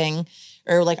like leaving.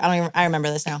 Or like, I remember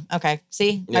this now. Okay.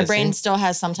 See? My Yeah, brain see? still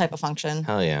has some type of function.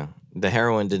 Hell yeah. The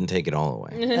heroin didn't take it all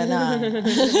away. But,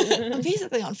 I'm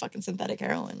basically on fucking synthetic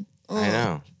heroin. I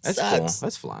know. That's Sucks. cool.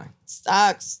 That's fly.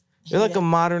 Sucks. You're like Hate a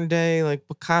modern day like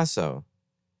Picasso.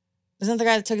 it. Isn't that the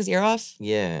guy that took his ear off?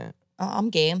 Yeah. Oh, I'm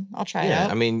game. I'll try it Yeah.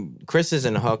 out. I mean, Chris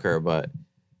isn't a hooker, but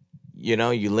you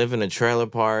know, you live in a trailer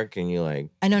park and you like,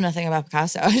 I know nothing about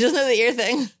Picasso. I just know the ear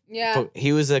thing. Yeah. but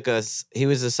he was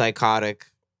a psychotic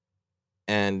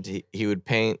and he would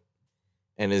paint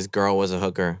and his girl was a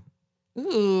hooker.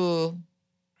 Ooh.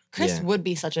 Chris Yeah. would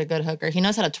be such a good hooker. He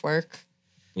knows how to twerk,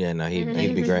 Yeah, no, he'd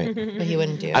be great. but he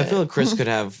wouldn't do it. I feel like Chris could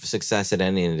have success at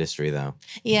any industry though.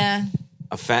 Yeah.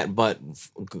 A fat butt,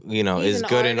 you know, He's is an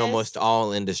good in artist. almost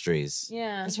all industries.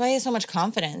 Yeah. That's why he has so much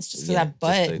confidence, just because Yeah, that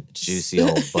butt. just a juicy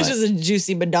old butt. It's just a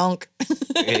juicy badonk.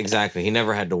 Exactly. He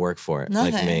never had to work for it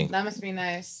like Nothing. me. That must be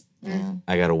nice. Yeah.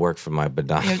 I got to work for my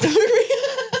badonk. You have to-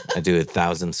 I do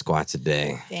 1,000 squats a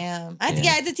day. Damn. Yeah. I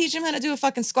had to teach him how to do a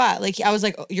fucking squat. Like, I was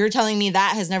like, you're telling me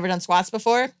that has never done squats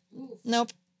before?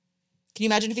 Nope. Can you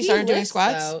imagine if he started doing lifts,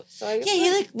 squats? though, so I guess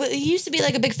Yeah, he used to be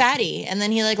like a big fatty, and then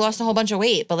he like lost a whole bunch of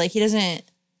weight, but like he doesn't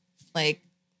like,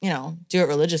 you know, do it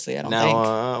religiously, I don't think.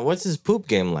 Now, what's his poop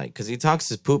game like? Because he talks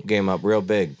his poop game up real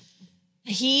big.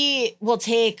 He will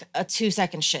take a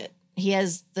 2-second shit. He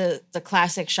has the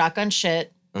classic shotgun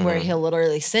shit where Mhm. he'll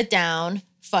literally sit down,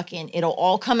 fucking, it'll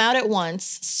all come out at once,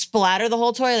 splatter the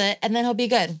whole toilet, and then he'll be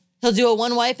good. He'll do a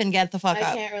one wipe and get the fuck I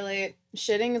up. can't relate.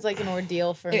 Shitting is like an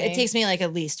ordeal for me. It takes me like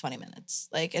at least 20 minutes.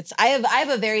 Like I have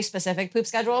a very specific poop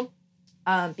schedule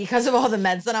because of all the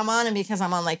meds that I'm on and because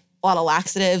I'm on like a lot of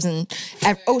laxatives and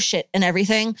and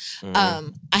everything.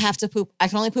 Mhm. I have to poop. I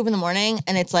can only poop in the morning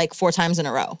and it's like 4 times in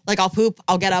a row. Like I'll poop,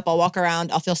 I'll get up, I'll walk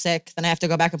around, I'll feel sick, then I have to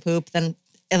go back and poop. Then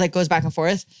it like goes back and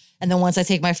forth. And then once I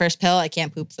take my first pill, I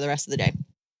can't poop for the rest of the day.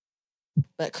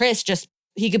 But Chris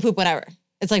he could poop whenever.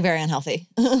 It's like very unhealthy.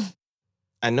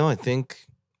 I know. I think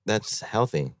that's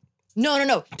healthy.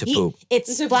 No. To poop. It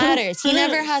To splatters. poop. He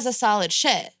never has a solid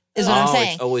shit, is what I'm Oh,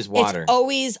 saying. it's always water. It's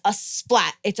always a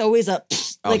splat. It's always a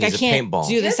Oh, like I he's a can't paintball.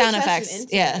 do You the guys sound are such an effects.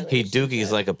 intimate Yeah. He dookies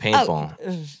like a paintball.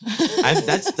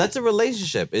 Oh. That's a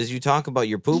relationship. Is you talk about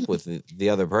your poop with the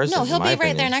other person. No, in he'll my be right there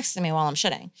opinion. next to me while I'm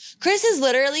shitting. Chris has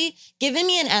literally given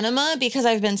me an enema because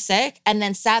I've been sick and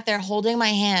then sat there holding my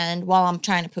hand while I'm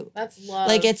trying to poop. That's love.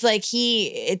 Like it's like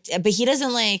but he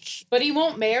doesn't like But he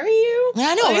won't marry you?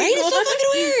 I know, Like, right? It's so what?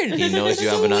 fucking weird. He knows It's you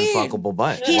so have an weird. unfuckable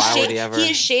butt. He Why would he ever?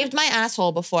 has shaved my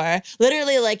asshole before.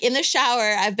 Literally, like in the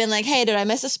shower, I've been like, "Hey, did I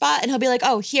miss a spot?" And he'll be like,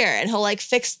 "Oh, here," and he'll like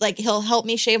fix, like he'll help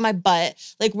me shave my butt.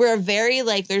 Like we're very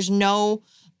like, there's no,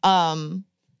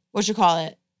 what you call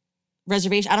it,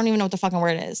 reservation. I don't even know what the fucking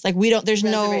word is. Like we don't. There's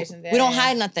no. Reservations, yeah, We don't yeah.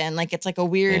 hide nothing. Like it's like a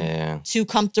weird, Yeah. too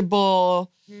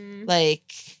comfortable. Mm.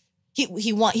 Like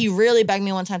he really begged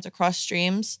me one time to cross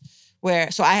streams.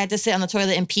 So I had to sit on the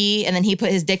toilet and pee, and then he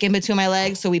put his dick in between my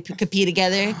legs so we could pee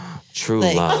together. True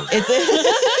Like love. it's.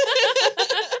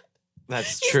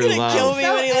 That's He's true gonna love. kill me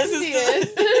So when he listens to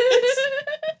envious. this.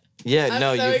 Yeah, I'm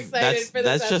no, so you. excited for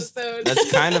this That's just episode.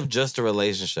 that's kind of just a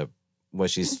relationship. What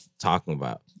she's talking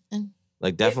about,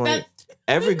 like definitely That's-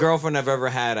 every girlfriend I've ever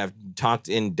had, I've talked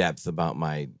in depth about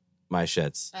my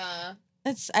shits.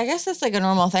 I guess that's like a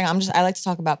normal thing. I like to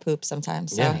talk about poop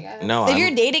sometimes. So. Yeah, no, If you're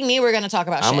I'm, dating me, we're gonna talk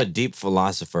about I'm a shit. deep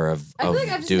philosopher of I feel like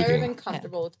I've just never been dooking.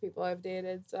 comfortable with people I've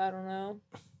dated, so I don't know.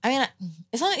 I mean,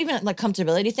 it's not even like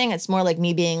comfortability thing. It's more like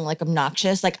me being like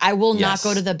obnoxious. Like I will Yes. not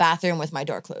go to the bathroom with my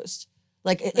door closed.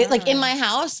 Like, like in my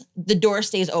house, the door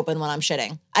stays open when I'm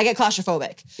shitting. I get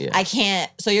claustrophobic. Yeah. I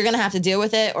can't. So you're gonna have to deal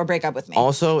with it or break up with me.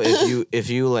 Also, if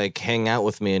you like hang out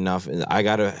with me enough, I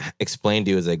gotta explain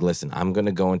to you, is like, listen, I'm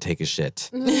gonna go and take a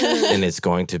shit, and it's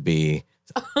going to be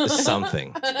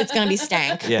something. It's gonna be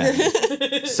stank.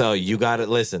 Yeah. So you gotta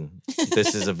listen.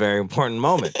 This is a very important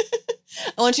moment.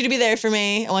 I want you to be there for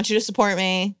me. I want you to support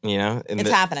me. You know, It's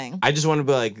happening. I just want to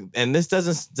be like, and this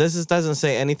doesn't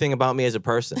say anything about me as a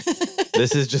person.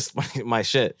 This is just my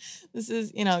shit. This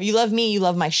is, you love me, you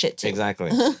love my shit too.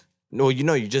 Exactly. No,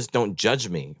 you just don't judge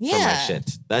me for my Yeah.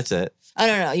 shit. That's it. Oh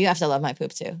no, you have to love my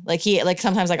poop too. Like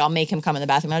sometimes like I'll make him come in the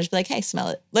bathroom and I'll just be like, hey, smell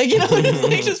it. Like,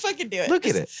 just fucking do it. Look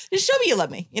at it. Just show me you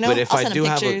love me. But if I'll I send do him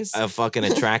have pictures. a fucking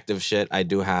attractive shit, I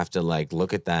do have to like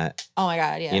look at that. Oh my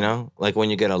God, yeah. Like when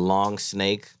you get a long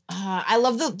snake. I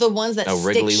love the ones that A stick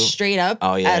Wrigley- straight up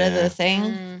Oh, yeah. out of the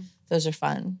thing. Those are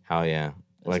fun. Hell yeah.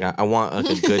 Like I want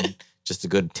like a good, just a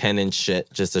good 10-inch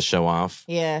shit just to show off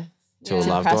Yeah. to Yeah. a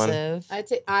loved one. Impressive.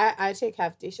 I take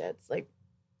hefty shits, like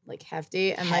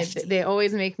hefty, and Hefty. like they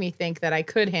always make me think that I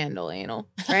could handle anal,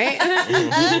 right? but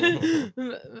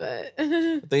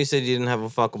I thought you said you didn't have a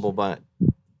fuckable butt.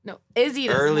 no, Izzy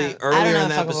doesn't Earlier have- in know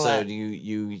the a fuckable episode, butt.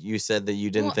 you said that you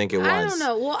didn't Well, think it was. I don't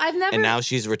know. Well, I've never. And now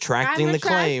she's retracting I'm the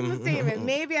retracting claim. the statement.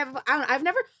 Maybe I don't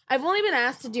know. I've only been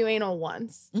asked to do anal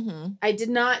once. Mm-hmm. I did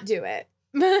not do it.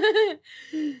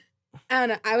 I don't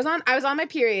know. I was on my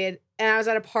period and I was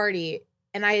at a party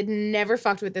and I had never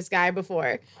fucked with this guy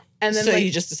before. And then So like, you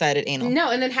just decided anal.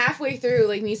 no, and then halfway through,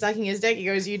 like me sucking his dick, he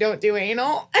goes, "You don't do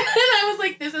anal," and I was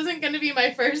like, "This isn't going to be my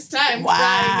first time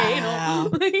trying anal."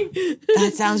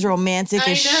 That sounds romantic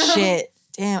I as know. shit.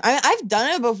 Damn. I mean, I've done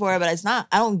it before, but it's not.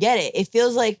 I don't get it. It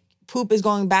feels like poop is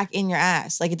going back in your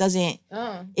ass. Like it doesn't.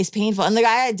 Oh. It's painful. And the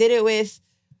guy I did it with,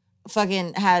 there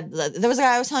was a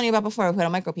guy I was telling you about before who had a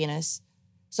micro penis.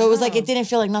 So it was like Oh. it didn't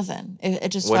feel like nothing. It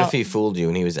just. What felt, if he fooled you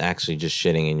and he was actually just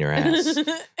shitting in your ass?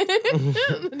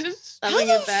 Just How shoving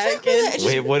the it back fuck was that? in.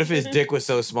 Wait, what if his dick was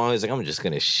so small? He's like, I'm just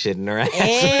gonna shit in her ass. Ew.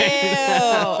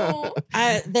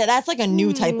 That's like a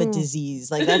new type Hmm. of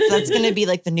disease. Like that's gonna be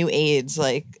like the new AIDS.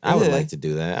 Like I would ugh. like to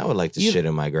do that. I would like to You- shit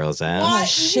in my girl's ass. What?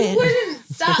 shit. You wouldn't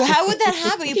stop. How would that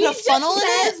happen? You He put a funnel just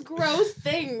in it? says gross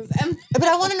things, and But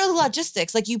I want to know the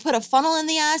logistics. Like you put a funnel in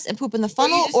the ass and poop in the or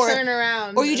funnel, you just turn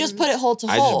around, or you just and- put it hole to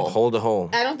I hole. just hold a hole.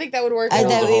 I don't think that would work. I, at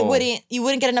Hold that all. the it hole. you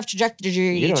wouldn't get enough trajectory.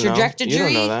 You don't know. You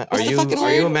don't know that. Are What's the you fucking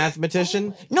are you a word?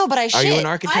 mathematician? No, but I shit. Are you an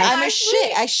architect? I'm a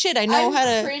Actually, shit. I know I'm how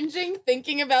to. cringing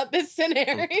thinking about this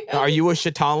scenario. Are you a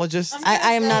shitologist?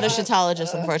 I am not a Shut shitologist,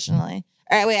 up. unfortunately.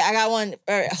 All right, wait. I got one.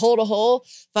 Hole to hole,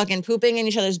 fucking pooping in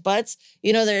each other's butts.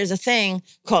 There's a thing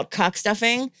called cock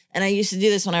stuffing, and I used to do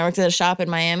this when I worked at a shop in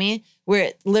Miami,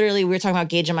 where literally we were talking about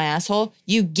gauging my asshole.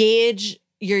 You gauge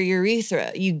your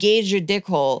urethra. You gauge your dick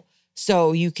hole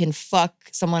so you can fuck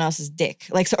someone else's dick,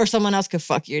 or someone else could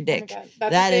fuck your Oh my dick. God.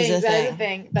 That's That a is thing. a That is thing. a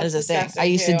thing. That is a thing. disgusting, I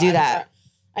used to too. do I'm that.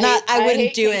 sorry. I wouldn't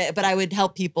hate do kink- it, but I would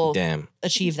help people Damn.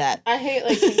 achieve that. I hate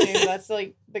like kink games. That's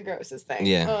like the grossest thing.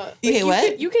 Yeah. You hate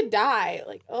what? You could die.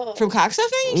 Like From cock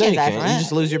stuffing? You No, can't you die can't. from You it.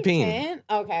 just lose your You peen. can't?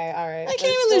 Okay, all right. I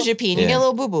can't even lose your peen. You Yeah. get a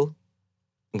little boo boo.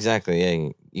 Exactly. Yeah.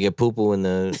 You get poo-poo in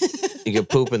the you get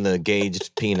poop in the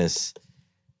gauged penis.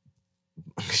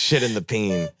 Shit in the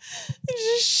peen.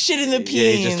 Just shit in the peen.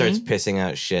 Yeah, he just starts pissing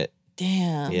out shit.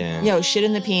 Damn. Yeah. Yo, shit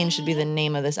in the peen should be the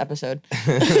name of this episode.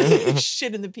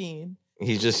 Shit in the peen. I'm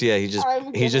he's just gonna just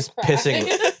cry.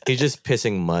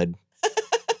 pissing mud.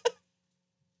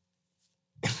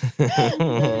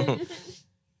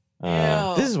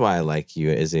 This is why I like you,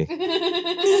 Izzy.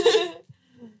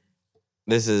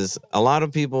 This is a lot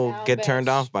of people Now, get turned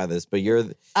bitch. off by this, but you're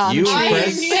I'm you I and am,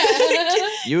 Chris. yeah.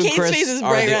 You and Kate's face Chris is are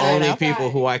bright the right only now.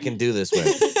 people who I can do this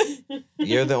with.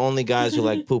 You're the only guys who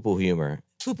like poo-poo humor.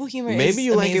 Poo-poo humor is Maybe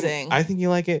you like amazing. it. I think you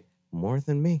like it more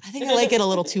than me. I think I like it a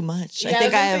little too much. Yeah, I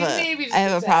think I I was gonna have say maybe a just I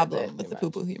have a a tad problem bit with too the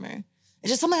poo-poo humor. It's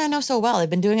just something I know so well.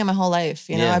 I've been doing it my whole life.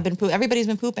 Yeah. I've been everybody's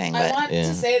been pooping, I but want Yeah.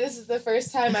 to say this is the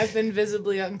first time I've been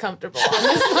visibly uncomfortable on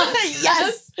this podcast.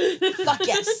 Yes. Fuck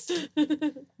yes.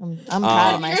 I'm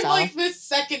proud of You're myself. like the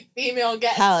second female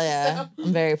guest. Hell yeah. so-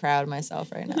 I'm very proud of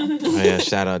myself right now. Oh yeah,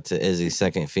 shout out to Izzy,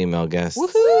 second female guest.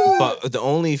 Woohoo. But the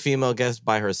only female guest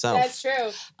by herself. That's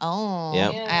true. Oh.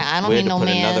 Yep. Yeah. I don't We need had to no put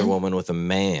man. another woman with a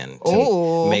man to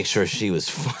Oh. make sure she was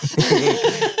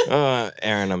fun.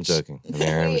 Aaron, I'm joking.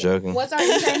 Aaron, I'm Wait, joking. What's our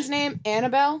intern's name?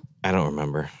 Annabelle? I don't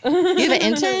remember. You have an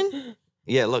intern?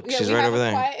 Yeah, look, Yeah, she's we right have over a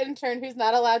there. quiet intern who's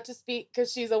not allowed to speak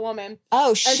because she's a woman. Oh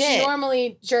And she shit.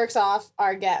 normally jerks off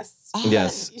our guests. Oh.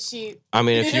 Yes. She I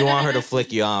mean, if you want her to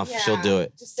flick you off, yeah, she'll do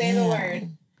it. Just say the word.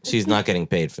 She's not getting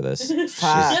paid for this.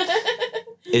 Fuck.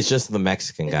 It's just the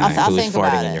Mexican guy I'll who's think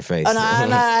about farting it. in your face. Oh no,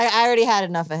 I already had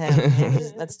enough of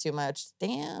him. That's too much.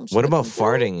 Damn. What about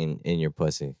farting in your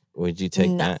pussy? Would you take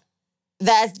No. that?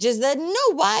 That's just that.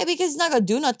 No, why? Because it's not gonna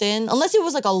do nothing. Unless it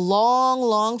was like a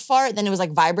long fart, then it was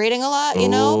like vibrating a lot. You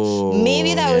know, Ooh,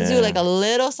 maybe that would do yeah. like a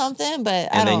little something.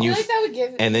 But I And then don't. you I feel like that would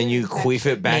give. And then you queef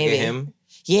it back Maybe. at him.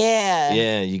 Yeah.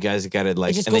 Yeah, you guys gotta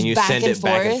like, just and then goes you back send and it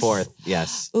back and forth? forth.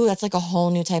 Yes, Ooh, that's like a whole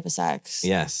new type of sex.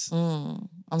 yes. I'm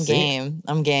See? game.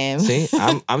 I'm game. See,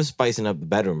 I'm spicing up the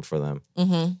bedroom for them.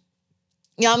 Mm-hmm.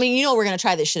 Yeah, I mean, you know, we're gonna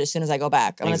try this shit as soon as I go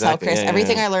back. I'm Exactly, gonna tell Chris yeah, yeah,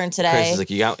 everything yeah. I learned Chris today. is like,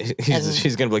 you got. And-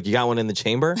 She's gonna be like, you got one in the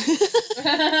chamber.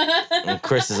 And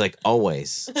Chris is like,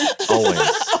 always,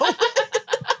 always,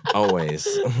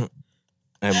 always.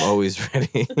 I'm always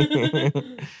ready.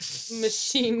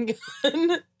 Machine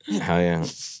gun. Hell yeah.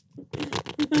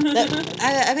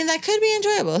 I mean, that could be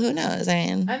enjoyable. Who knows? I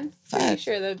mean, I'm pretty Fuck.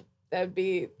 sure that'd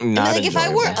be. I mean, Not like if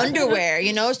I wore enjoyable. underwear,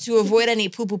 you know, to avoid any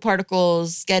poo-poo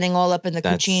particles getting all up in the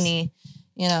That's- cucchini,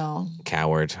 you know,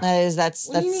 Coward. that's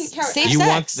What do you mean, coward? safe You sex.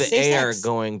 want the Safe air sex.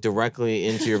 going directly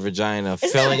into your vagina, Isn't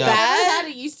filling that up. bad? Ever had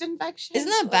a yeast infection? Isn't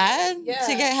that bad Yeah.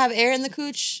 to have air in the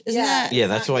cooch? Isn't Yeah. that? Yeah, It's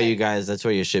that's not why good. you guys. That's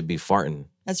why you should be farting.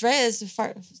 That's right. It's a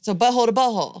fart. So butthole to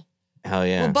butthole. Hell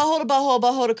yeah. Well, butthole to butthole,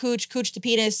 butthole to cooch, cooch to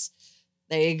penis.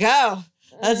 There you go.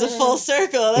 That's a full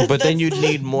circle. That's, But then you'd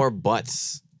that's- need more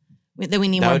butts. Then we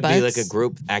need That more would butts. be like a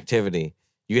group activity.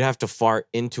 You'd have to fart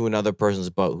into another person's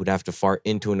butt, who'd have to fart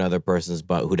into another person's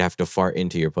butt, who'd have to fart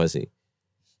into your pussy.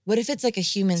 What if it's like a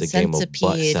human It's a game of butt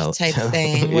centipede cell- type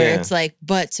thing where Yeah. it's like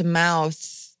butt to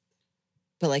mouth,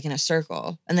 but like in a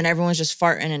circle, and then everyone's just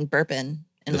farting and burping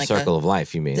in The like circle of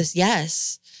life, you mean? this.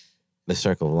 Yes, The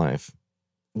circle of life.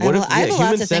 I What have if a- I have a lot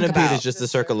human to think centipede about. is just the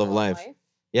circle of life?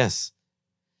 Yes.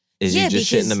 Is Yeah, you just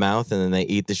shit in the because- mouth and then they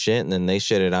eat the shit and then they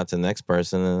shit it out to the next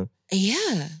person and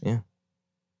yeah.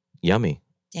 yummy.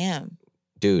 Damn,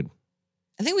 Dude.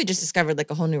 I think we just discovered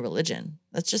like a whole new religion.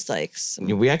 That's just like some,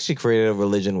 We actually created a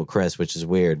religion with Chris, which is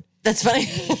weird. that's funny.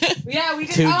 Yeah, we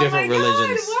did. Two oh different my God,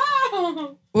 religions.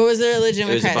 wow. What was the religion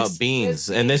It with was Chris? about beans,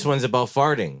 and this one's about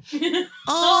farting.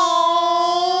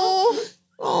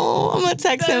 Oh, I'm gonna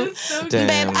text That him. is so Damn.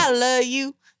 Babe, I love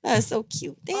you. That's so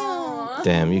cute. Damn. Aw.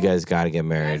 Damn, you guys got to get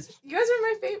married. You guys are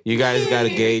my favorite. You guys got to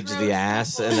gauge Gross the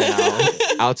ass, couple. and then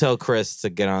I'll tell Chris to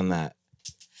get on that.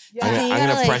 Yeah. I'm Okay, gonna, you I'm gotta,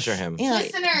 gonna like, pressure him. you know,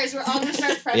 Listeners, we're all gonna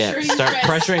start pressuring Yeah, start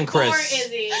Chris. pressuring Chris. Or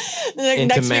Izzy. Like,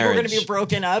 into next week we're gonna marriage. be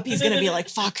broken up. He's gonna be like,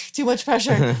 "Fuck, too much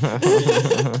pressure."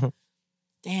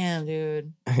 Damn,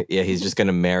 dude. Yeah, he's just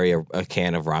gonna marry a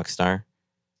can of Rockstar.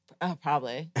 Oh,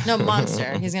 probably no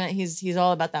Monster. He's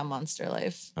all about that Monster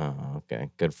life. Oh, okay,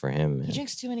 good for him. He Man.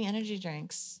 drinks too many energy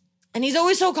drinks, and he's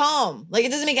always so calm. Like it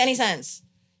doesn't make any sense.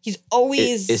 He's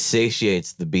always. It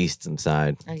satiates the beast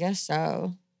inside. I guess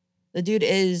so. The dude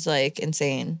is like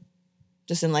insane,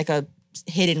 just in like a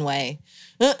hidden way.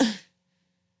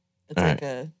 It's All like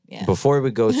right. yeah. Before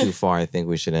we go too far, I think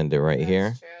we should end it right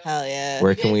here. Hell yeah. Where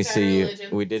We can did we start a see you?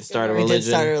 religion. We did Let's start a go. we religion. did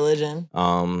start a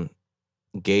religion.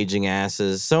 Gauging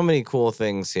asses. So many cool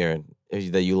things here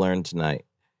that you learned tonight.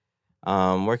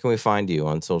 Where can we find you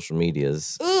on social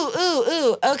medias?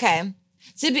 Ooh. Okay.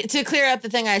 To clear up the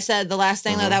thing I said, the last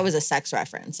thing though, that was a sex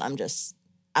reference.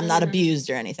 I'm not abused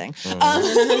or anything.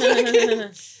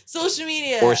 Social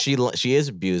media. Or she is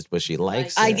abused, but she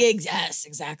likes it. Yes,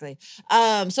 exactly.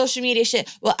 Social media shit.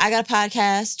 Well, I got a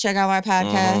podcast. Check out my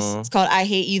podcast. Mhm. It's called I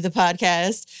Hate You, the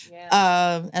podcast.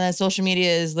 Yeah. And then social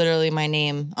media is literally my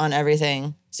name on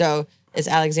everything. So it's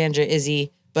Alexandra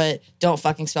Izzy, but don't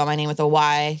fucking spell my name with a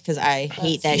Y because I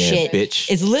hate that Yeah, shit. bitch.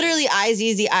 It's literally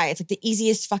IZZI. It's like the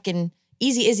easiest fucking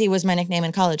Easy Izzy was my nickname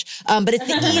in college. But it's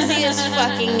the easiest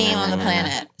fucking name on the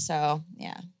planet. So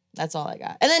yeah, that's all I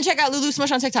got. And then check out Lulu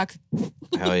Smush on TikTok.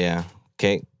 Hell yeah.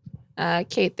 Kate.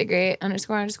 Kate the Great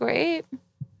 __8.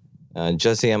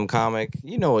 Jesse M Comic.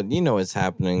 You know what's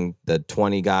happening. The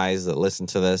 20 guys that listen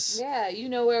to this. Yeah, you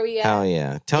know where we at. Hell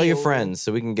yeah. Tell your Ew. friends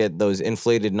so we can get those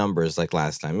inflated numbers like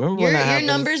last time. Remember when Your that happened?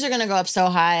 numbers are gonna go up so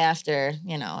high after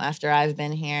I've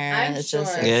been here. I'm It's sure.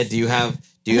 Yeah, do you have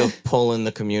pull in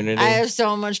the community? I have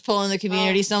so much pull in the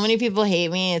community. Oh. So many people hate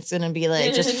me. It's gonna be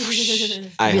like just.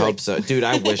 I be hope like- so. Dude,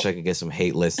 I wish I could get some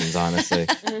hate listens, honestly.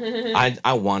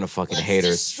 I want to fucking Let's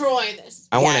haters. destroy this.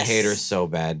 I want a Yes. hater so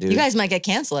bad, dude. You guys might get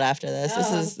canceled after this.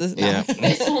 Oh. This Yeah.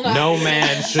 This will not No be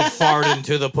man should fart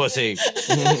into the pussy.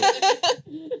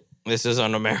 This is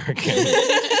un-American.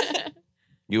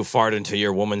 You fart into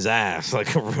your woman's ass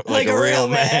like a real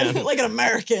man. like an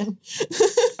American.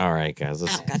 All right, guys. Oh,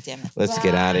 God damn it. Let's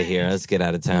get out of here. Let's get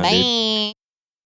out of town, dude. Bye.